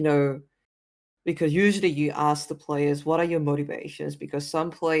 like, because usually you ask the players, what are your motivations? Because some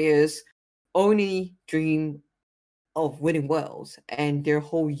players only dream of winning Worlds, and their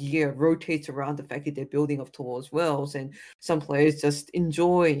whole year rotates around the fact that they're building up towards Worlds. And some players just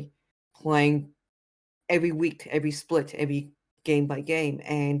enjoy playing every week, every split, every game by game.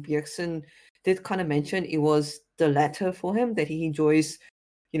 And Bjergsen did kind of mention it was the latter for him, that he enjoys,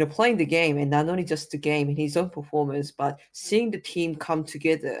 playing the game, and not only just the game and his own performance, but seeing the team come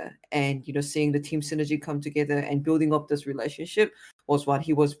together and, seeing the team synergy come together and building up this relationship was what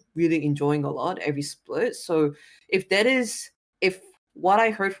he was really enjoying a lot every split. So if what I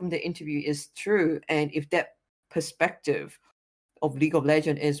heard from the interview is true, and if that perspective of League of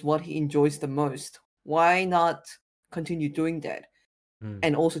Legends is what he enjoys the most, why not continue doing that?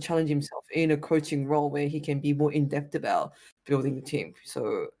 And also challenge himself in a coaching role where he can be more in-depth about building the team.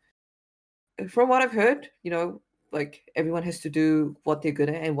 So from what I've heard, like everyone has to do what they're good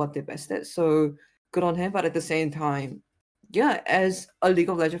at and what they're best at. So good on him. But at the same time, yeah, as a League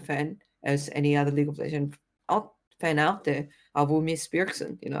of Legends fan, as any other League of Legends fan out there, I will miss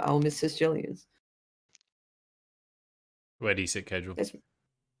Bjergsen. I will miss his Jillians. Where do you sit, Casual?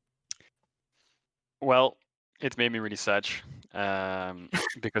 Well, it made me really sad.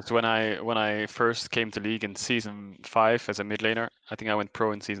 Because when I first came to League in season 5 as a mid laner, I think I went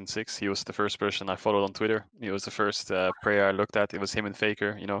pro in season 6. He was the first person I followed on Twitter. He was the first player I looked at. It was him and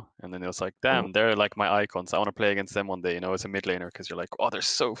Faker, and then it was like, damn, they're like my icons. I want to play against them one day, as a mid laner, because you're like, oh, they're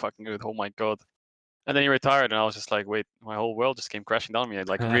so fucking good. Oh my god. And then he retired, and I was just like, wait, my whole world just came crashing down on me.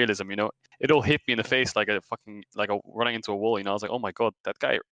 Like realism, it all hit me in the face like a running into a wall. I was like, oh my god, that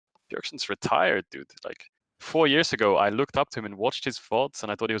guy Bjergsen's retired, dude. Like 4 years ago, I looked up to him and watched his VODs,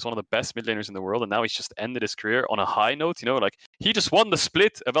 and I thought he was one of the best mid laners in the world. And now he's just ended his career on a high note. Like he just won the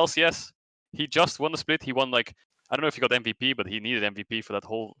split of LCS. He just won the split. He won I don't know if he got MVP, but he needed MVP for that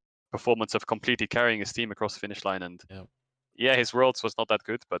whole performance of completely carrying his team across the finish line. And yeah, his Worlds was not that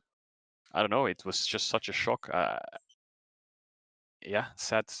good, but I don't know. It was just such a shock. Yeah,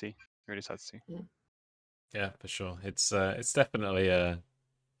 sad to see. Really sad to see. Yeah, for sure. It's definitely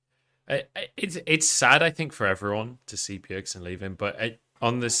it's sad, I think, for everyone to see Bjergsen leaving. But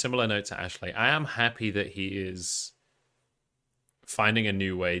on the similar note to Ashley, I am happy that he is finding a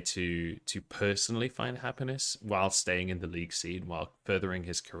new way to personally find happiness while staying in the league scene, while furthering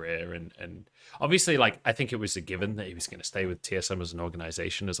his career. And obviously, I think it was a given that he was going to stay with TSM as an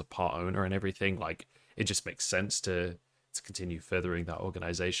organization, as a part owner and everything. It just makes sense to continue furthering that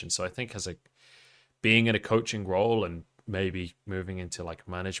organization. So I think being in a coaching role and maybe moving into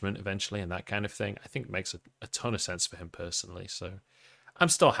management eventually and that kind of thing, I think makes a ton of sense for him personally. So I'm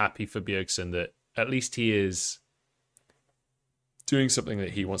still happy for Bjergsen that at least he is doing something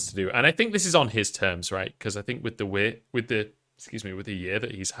that he wants to do. And I think this is on his terms, right? Because I think with the year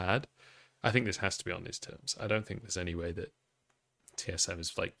that he's had, I think this has to be on his terms. I don't think there's any way that TSM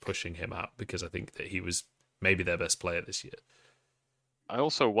is pushing him out, because I think that he was maybe their best player this year. I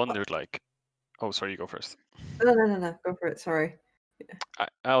also wondered oh, sorry, you go first. No, go for it. Sorry.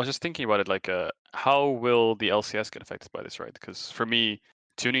 I was just thinking about it, how will the LCS get affected by this, right? Because for me,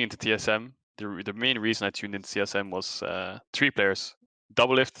 tuning into TSM, the main reason I tuned into TSM was 3 players: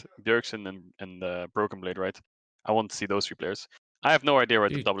 Doublelift, Bjergsen, and Broken Blade, right? I want to see those 3 players. I have no idea where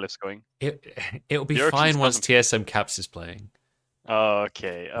the Doublelift's going. It'll be fine once TSM Caps is playing.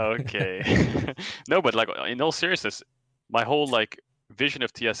 Okay. No, but in all seriousness, my whole vision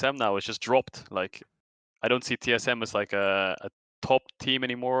of TSM now is just dropped. I don't see TSM as a top team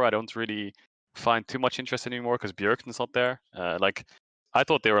anymore. I don't really find too much interest anymore because Bjergsen's not there. I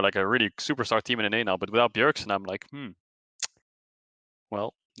thought they were a really superstar team in NA now, but without Bjergsen, I'm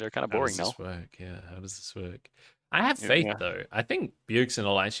well, they're kind of boring now. How does this work? I have faith though. I think Bjergsen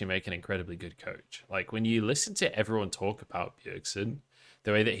will actually make an incredibly good coach. When you listen to everyone talk about Bjergsen,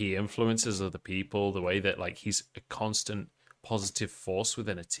 the way that he influences other people, the way that he's a constant positive force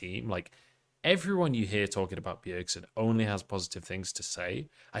within a team, everyone you hear talking about Bjergsen only has positive things to say.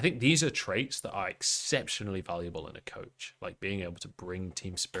 I think these are traits that are exceptionally valuable in a coach, being able to bring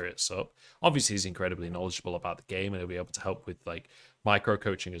team spirits up. Obviously, he's incredibly knowledgeable about the game, and he'll be able to help with micro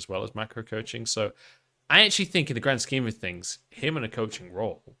coaching as well as macro coaching. So I actually think in the grand scheme of things, him in a coaching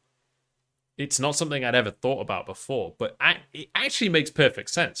role, it's not something I'd ever thought about before, but it actually makes perfect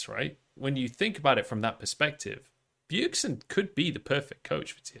sense, right? When you think about it from that perspective, Bjergsen could be the perfect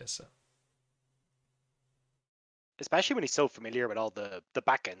coach for TSM. Especially when he's so familiar with all the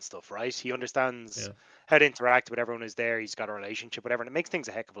back end stuff, right? He understands how to interact with everyone who's there. He's got a relationship with everyone. It makes things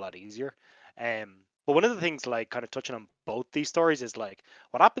a heck of a lot easier. But one of the things, kind of touching on both these stories, is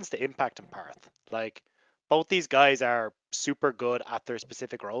what happens to Impact and Parth. Both these guys are super good at their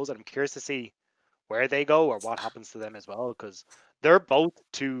specific roles, and I'm curious to see where they go or what happens to them as well, because they're both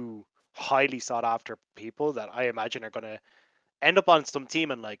 2 highly sought after people that I imagine are going to end up on some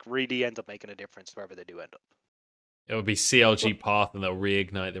team and really end up making a difference wherever they do end up. It would be CLG Path, and they'll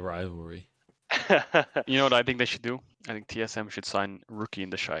reignite the rivalry. You know what I think they should do? I think TSM should sign Rookie in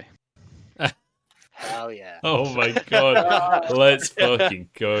the Shy. Hell yeah. Oh my god. Let's fucking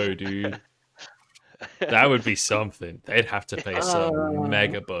go, dude. That would be something. They'd have to pay some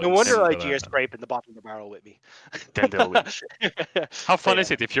mega bucks. No wonder IG are scraping the bottom of the barrel with me. Then they'll win. How fun is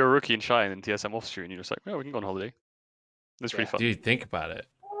it if you're a Rookie in Shy and TSM offers you and you're just well, we can go on holiday. That's pretty fun. Dude, think about it.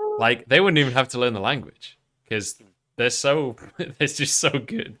 They wouldn't even have to learn the language, because they're just so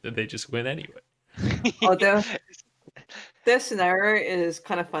good that they just win anyway. Their scenario is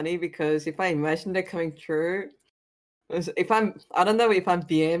kind of funny, because if I imagine it coming true, I don't know if I'm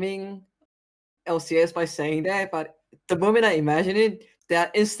BMing LCS by saying that, but the moment I imagine it,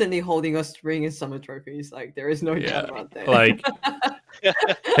 they're instantly holding us to bring in summer trophies. There is no doubt about that.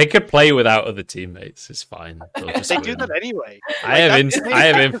 They could play without other teammates. It's fine. They do that anyway. I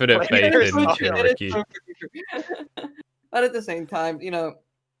have infinite faith in Rookie. But at the same time,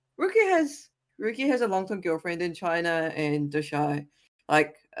 Rookie has Rookie has a long-term girlfriend in China, and Deshai,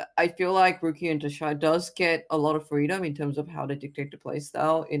 like I feel like Rookie and Deshai does get a lot of freedom in terms of how they dictate the play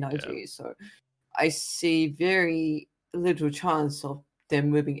style in IG. So I see very little chance of them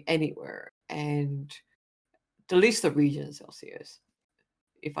moving anywhere, and the least of region Celsius.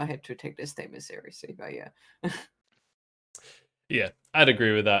 If I had to take this statement seriously, but yeah. Yeah, I'd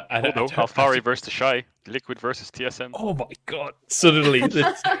agree with that. Although Alphari versus Shy, Liquid versus TSM. Oh my god! Suddenly,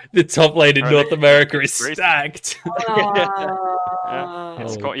 the top lane in North America is stacked. Yeah.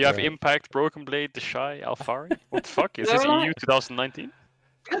 You have Impact, Broken Blade, The Shy, Alphari. What the fuck? Is this EU 2019?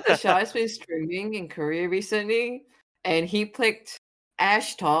 The Shy's been streaming in Korea recently, and he picked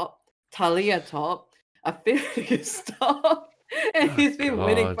Ashe top, Talia top, Aphelios top, and he's been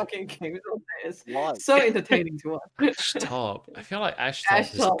winning fucking games on this. So entertaining to watch. Ashe top. I feel like Ashe top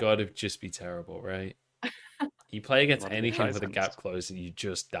has got to just be terrible, right? You play against anything with a gap close and you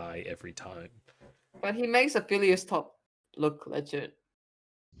just die every time. But he makes Aphelios top look legit.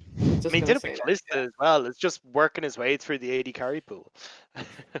 I mean, did it with Kalista as well. It's just working his way through the AD carry pool.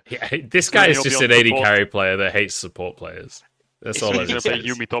 Yeah, this guy is just an AD carry player that hates support players. That's all it is.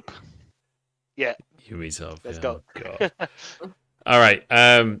 Yumi top. Yeah. Yumi top. Let's go. God. All right.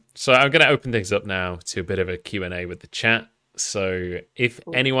 So I'm going to open things up now to a bit of a Q&A with the chat. So if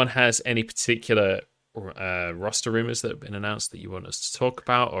anyone has any particular roster rumors that have been announced that you want us to talk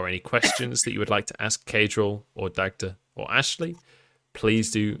about, or any questions that you would like to ask Kadril or Dagda or Ashley,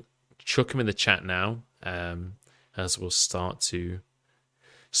 please do chuck them in the chat now, as we'll start to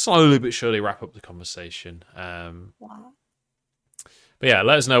slowly but surely wrap up the conversation. But yeah,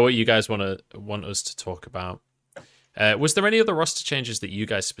 let us know what you guys want us to talk about. Was there any other roster changes that you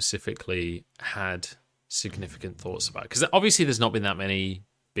guys specifically had significant thoughts about? Because obviously there's not been that many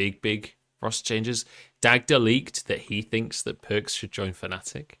big roster changes. Dagda leaked that he thinks that Perkz should join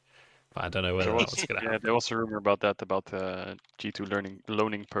Fnatic, but I don't know whether that was going to happen. Yeah, there was a rumor about that, about G2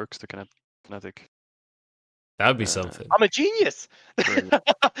 loaning Perkz to Fnatic. That would be something. I'm a genius! I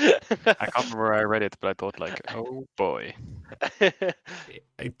can't remember where I read it, but I thought like, oh boy.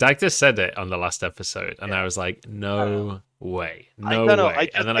 Dagda said it on the last episode, and I was like, no way. No way.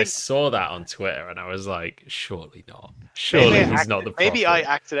 And then I saw that on Twitter, and I was like, surely not. Surely he's not the prophet. Maybe I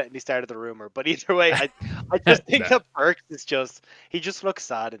accidentally started the rumor, but either way, I just think that Perkz is just, he just looks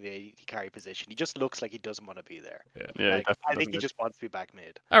sad in the AD carry position. He just looks like he doesn't want to be there. Yeah, like, I think he just wants to be back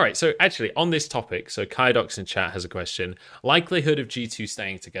mid. All right, so actually, on this topic, so Kaidox in chat has a question. Likelihood of G2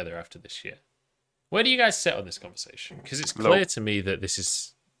 staying together after this year? Where do you guys sit on this conversation? Because it's clear to me that this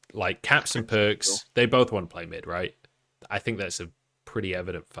is like Caps and Perkz. They both want to play mid, right? I think that's a pretty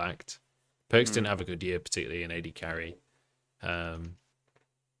evident fact. Perkz didn't have a good year, particularly in AD carry.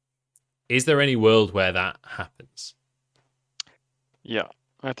 Is there any world where that happens? Yeah,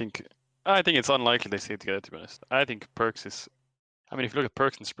 I think it's unlikely they stay together, to be honest. I think Perkz is... I mean, if you look at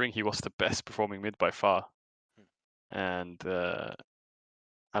Perkz in spring, he was the best performing mid by far. And...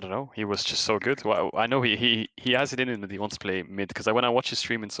 I don't know. He was just so good. Well, I know he has it in him that he wants to play mid. Because when I watch his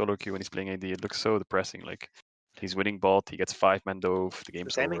stream in solo queue when he's playing AD, it looks so depressing. Like he's winning bot, he gets 5-man dove, the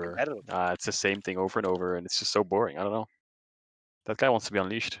game's over. It's the same thing over and over, and it's just so boring. I don't know. That guy wants to be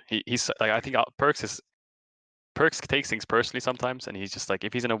unleashed. He's like, I think Perkz takes things personally sometimes, and he's just like,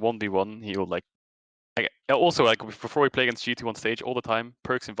 if he's in a 1v1, he'll like. Also, like before we play against G2 on stage all the time,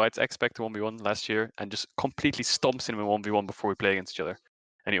 Perkz invites Expect to 1v1 last year and just completely stomps him in 1v1 before we play against each other.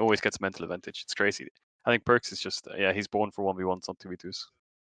 And he always gets mental advantage. It's crazy. I think Perkz is just, he's born for 1v1s, not 2v2s.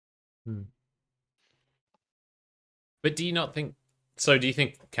 But do you not think... So do you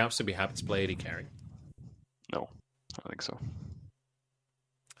think Caps would be happy to play AD carry? No, I don't think so.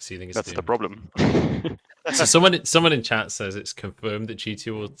 So you think it's That's the problem. So someone in chat says it's confirmed that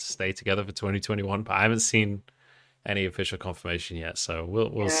G2 will stay together for 2021, but I haven't seen any official confirmation yet, so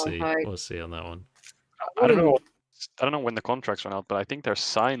we'll see. We'll see on that one. I don't know. I don't know when the contracts run out, but I think they're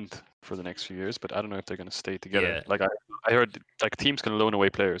signed for the next few years. But I don't know if they're going to stay together. Yeah. Like I heard, like teams can loan away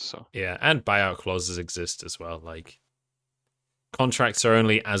players. So yeah, and buyout clauses exist as well. Like contracts are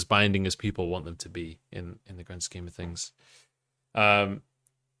only as binding as people want them to be in the grand scheme of things.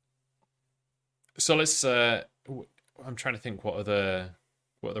 So let's. I'm trying to think what other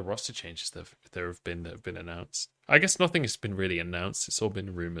roster changes there have been that have been announced. I guess nothing has been really announced. It's all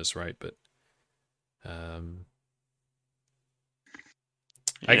been rumors, right? But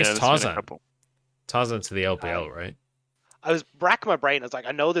I guess Tarzan to the LPL, right? I was racking my brain. I was like,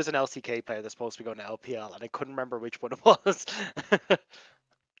 I know there's an LCK player that's supposed to be going to LPL, and I couldn't remember which one it was.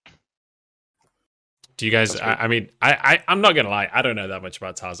 Do you guys? I'm not gonna lie. I don't know that much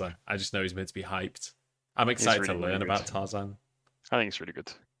about Tarzan. I just know he's meant to be hyped. I'm excited to learn about Tarzan. I think he's really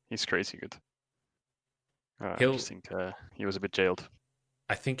good. He's crazy good. I He'll- just think he was a bit jailed.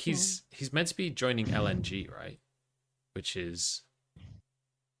 I think he's meant to be joining LNG, right? Which is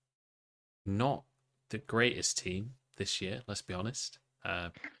not the greatest team this year. Let's be honest.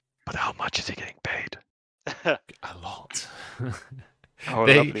 But how much is he getting paid? A lot. Oh,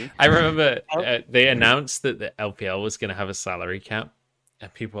 lovely. I remember they announced that the LPL was going to have a salary cap,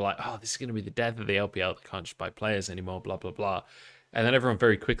 and people were like, "Oh, this is going to be the death of the LPL. They can't just buy players anymore." Blah blah blah. And then everyone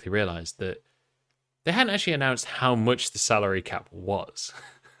very quickly realized that they hadn't actually announced how much the salary cap was.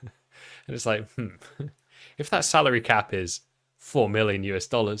 And it's like, if that salary cap is $4 million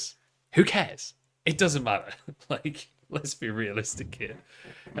US, who cares? It doesn't matter. Like, let's be realistic here.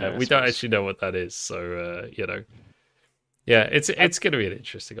 We don't actually know what that is, so yeah, it's going to be an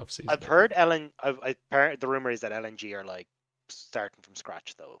interesting offseason. I've heard the rumor is that LNG are like starting from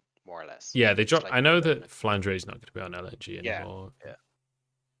scratch, though, more or less. Yeah, they dropped. Like, I know that Flandre is not going to be on LNG anymore.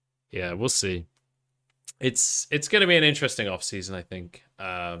 Yeah, we'll see. It's going to be an interesting offseason, I think.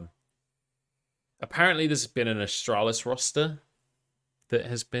 Apparently, there's been an Astralis roster that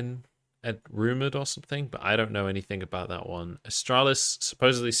has been rumored or something, but I don't know anything about that one. Astralis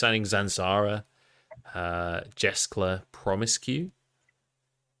supposedly signing Zanzara, Jeskla, Promiscu.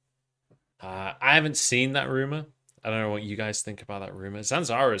 I haven't seen that rumor. I don't know what you guys think about that rumor.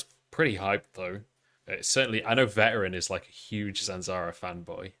 Zanzara is pretty hyped, though. Certainly, I know Veteran is like a huge Zanzara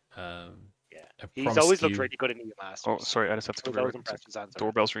fanboy. He's always looked really good in EU Masters. Oh, sorry, I just have to I was always impressed with Zanzara.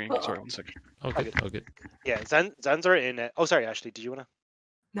 Doorbell's ringing. Sorry, 1 second. Oh, good. Yeah, Zanzara in. Oh, sorry, Ashley, did you wanna?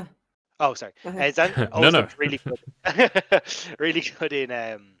 No. Oh, sorry. Go ahead. Zan always No. looked really good. Really good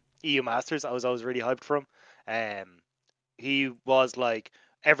in EU Masters. I was always really hyped for him. He was like,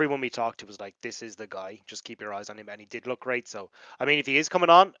 everyone we talked to was like, this is the guy. Just keep your eyes on him, and he did look great. So, I mean, if he is coming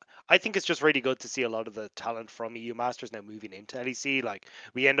on, I think it's just really good to see a lot of the talent from EU Masters now moving into LEC. Like,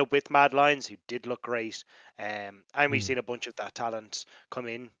 we end up with Mad Lions, who did look great, and we've seen a bunch of that talent come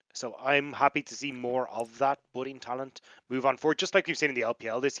in. So I'm happy to see more of that budding talent move on forward, just like we've seen in the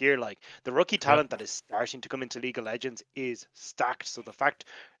LPL this year. Like, the rookie talent that is starting to come into League of Legends is stacked. So the fact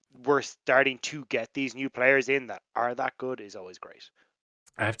we're starting to get these new players in that are that good is always great.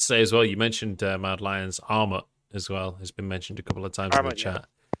 I have to say as well, you mentioned Mad Lions. Armut as well has been mentioned a couple of times in the chat.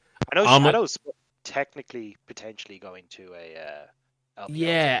 I know Armut- Shadow's technically potentially going to a LPL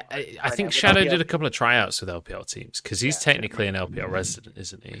Yeah, team. I think With Shadow LPL, did a couple of tryouts with LPL teams because he's technically an LPL resident,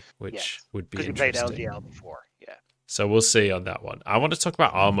 isn't he? Which Yes, would be because he played interesting. LDL before. Yeah. So we'll see on that one. I want to talk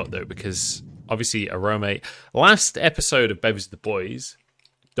about Armut though, because obviously Arome. Last episode of Bev's the Boys,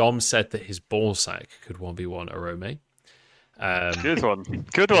 Dom said that his ball sack could 1v1 Arome. Good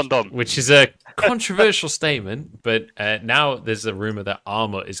one, Dom. Which is a controversial statement, but now there's a rumor that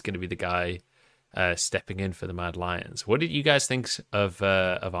Armut is going to be the guy stepping in for the Mad Lions. What did you guys think of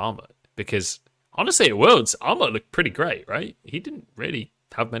Armut? Because honestly, at Worlds, Armut looked pretty great, right? He didn't really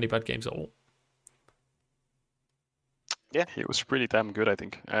have many bad games at all. Yeah, he was pretty damn good, I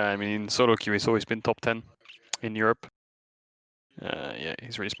think. I mean, in solo queue, he's always been top 10 in Europe. Yeah,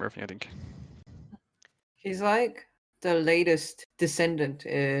 he's really smurfing, I think. He's like the latest descendant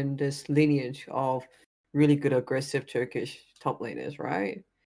in this lineage of really good aggressive Turkish top laners, right?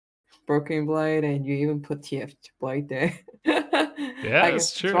 Broken Blade, and you even put TF Blade there. Yeah,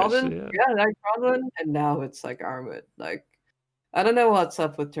 that's true. Robin, Actually, like Robin, and now it's like Armut. Like, I don't know what's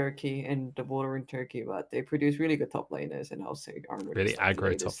up with Turkey and the border in Turkey, but they produce really good top laners, and I'll say Armut. Really is like the aggro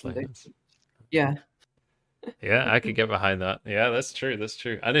latest top in the- laners. Yeah. Yeah, I could get behind that. Yeah, that's true. That's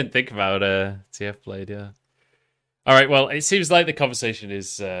true. I didn't think about TF Blade. Yeah. All right. Well, it seems like the conversation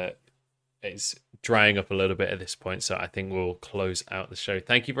is drying up a little bit at this point, so I think we'll close out the show.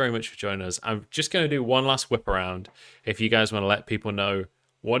 Thank you very much for joining us. I'm just going to do one last whip around. If you guys want to let people know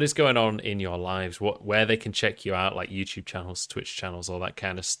what is going on in your lives, where they can check you out, like YouTube channels, Twitch channels, all that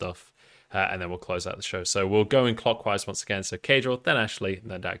kind of stuff, and then we'll close out the show. So we'll go in clockwise once again. So Kadril, then Ashley,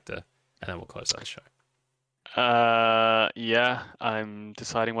 then Dagda, and then we'll close out the show. Yeah, I'm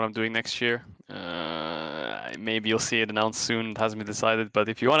deciding what I'm doing next year. Maybe you'll see it announced soon. It hasn't been decided, but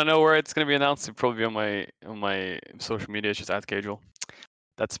if you want to know where it's going to be announced, it'll probably be on my social media. It's just @Kadril.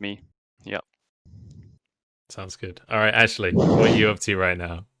 That's me. Yeah. Sounds good. All right, Ashley, what are you up to right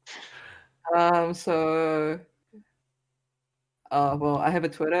now? Well, I have a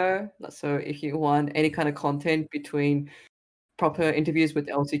Twitter, so if you want any kind of content between proper interviews with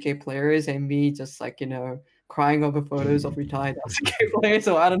LCK players and me just like, crying over photos of retired LCK players,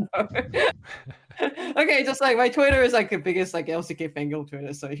 so I don't know. Okay, just like my Twitter is like the biggest like LCK fangirl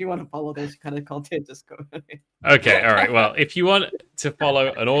Twitter, so if you want to follow those kind of content, just go. Okay, all right. Well, if you want to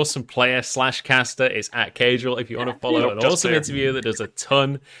follow an awesome player / caster, it's at Casual. If you want to follow an awesome interviewer that does a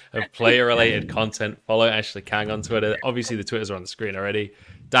ton of player-related content, follow Ashley Kang on Twitter. Obviously, the Twitters are on the screen already.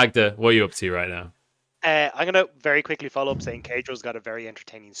 Dagda, what are you up to right now? I'm going to very quickly follow up saying Caedrel's got a very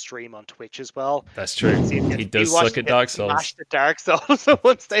entertaining stream on Twitch as well. That's true. He does suck at Dark Souls. Smashed at Dark Souls at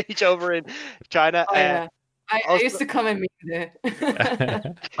one stage over in China. Oh, yeah. I used to come and meet there.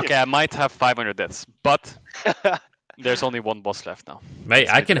 Okay, I might have 500 deaths, but there's only one boss left now. Mate,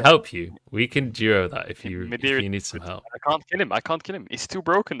 I can help you. We can duo that if you need some help. I can't kill him. He's too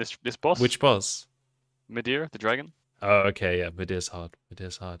broken, this boss. Which boss? Midir, the dragon. Oh, okay, yeah. Midir's hard.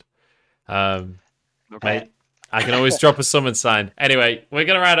 Okay. Mate, I can always drop a summon sign. Anyway, we're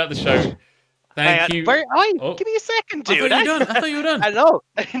going to round up the show. Thank you. Give me a second, dude. I thought you were done. I know.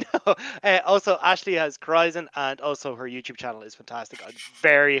 Also, Ashley has Horizon, and also her YouTube channel is fantastic. I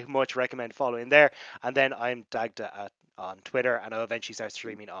very much recommend following there. And then I'm Dagda on Twitter, and I'll eventually start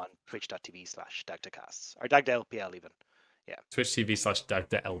streaming on twitch.tv/DagdaCasts. Or DagdaLPL even. Yeah.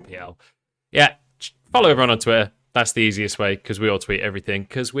 Twitch.tv/DagdaLPL. Yeah, follow everyone on Twitter. That's the easiest way, because we all tweet everything,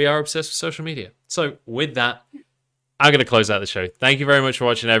 because we are obsessed with social media. So with that, I'm going to close out the show. Thank you very much for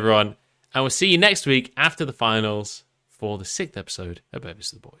watching, everyone. And we'll see you next week after the finals for the 6th episode of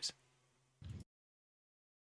Bevis the Boys.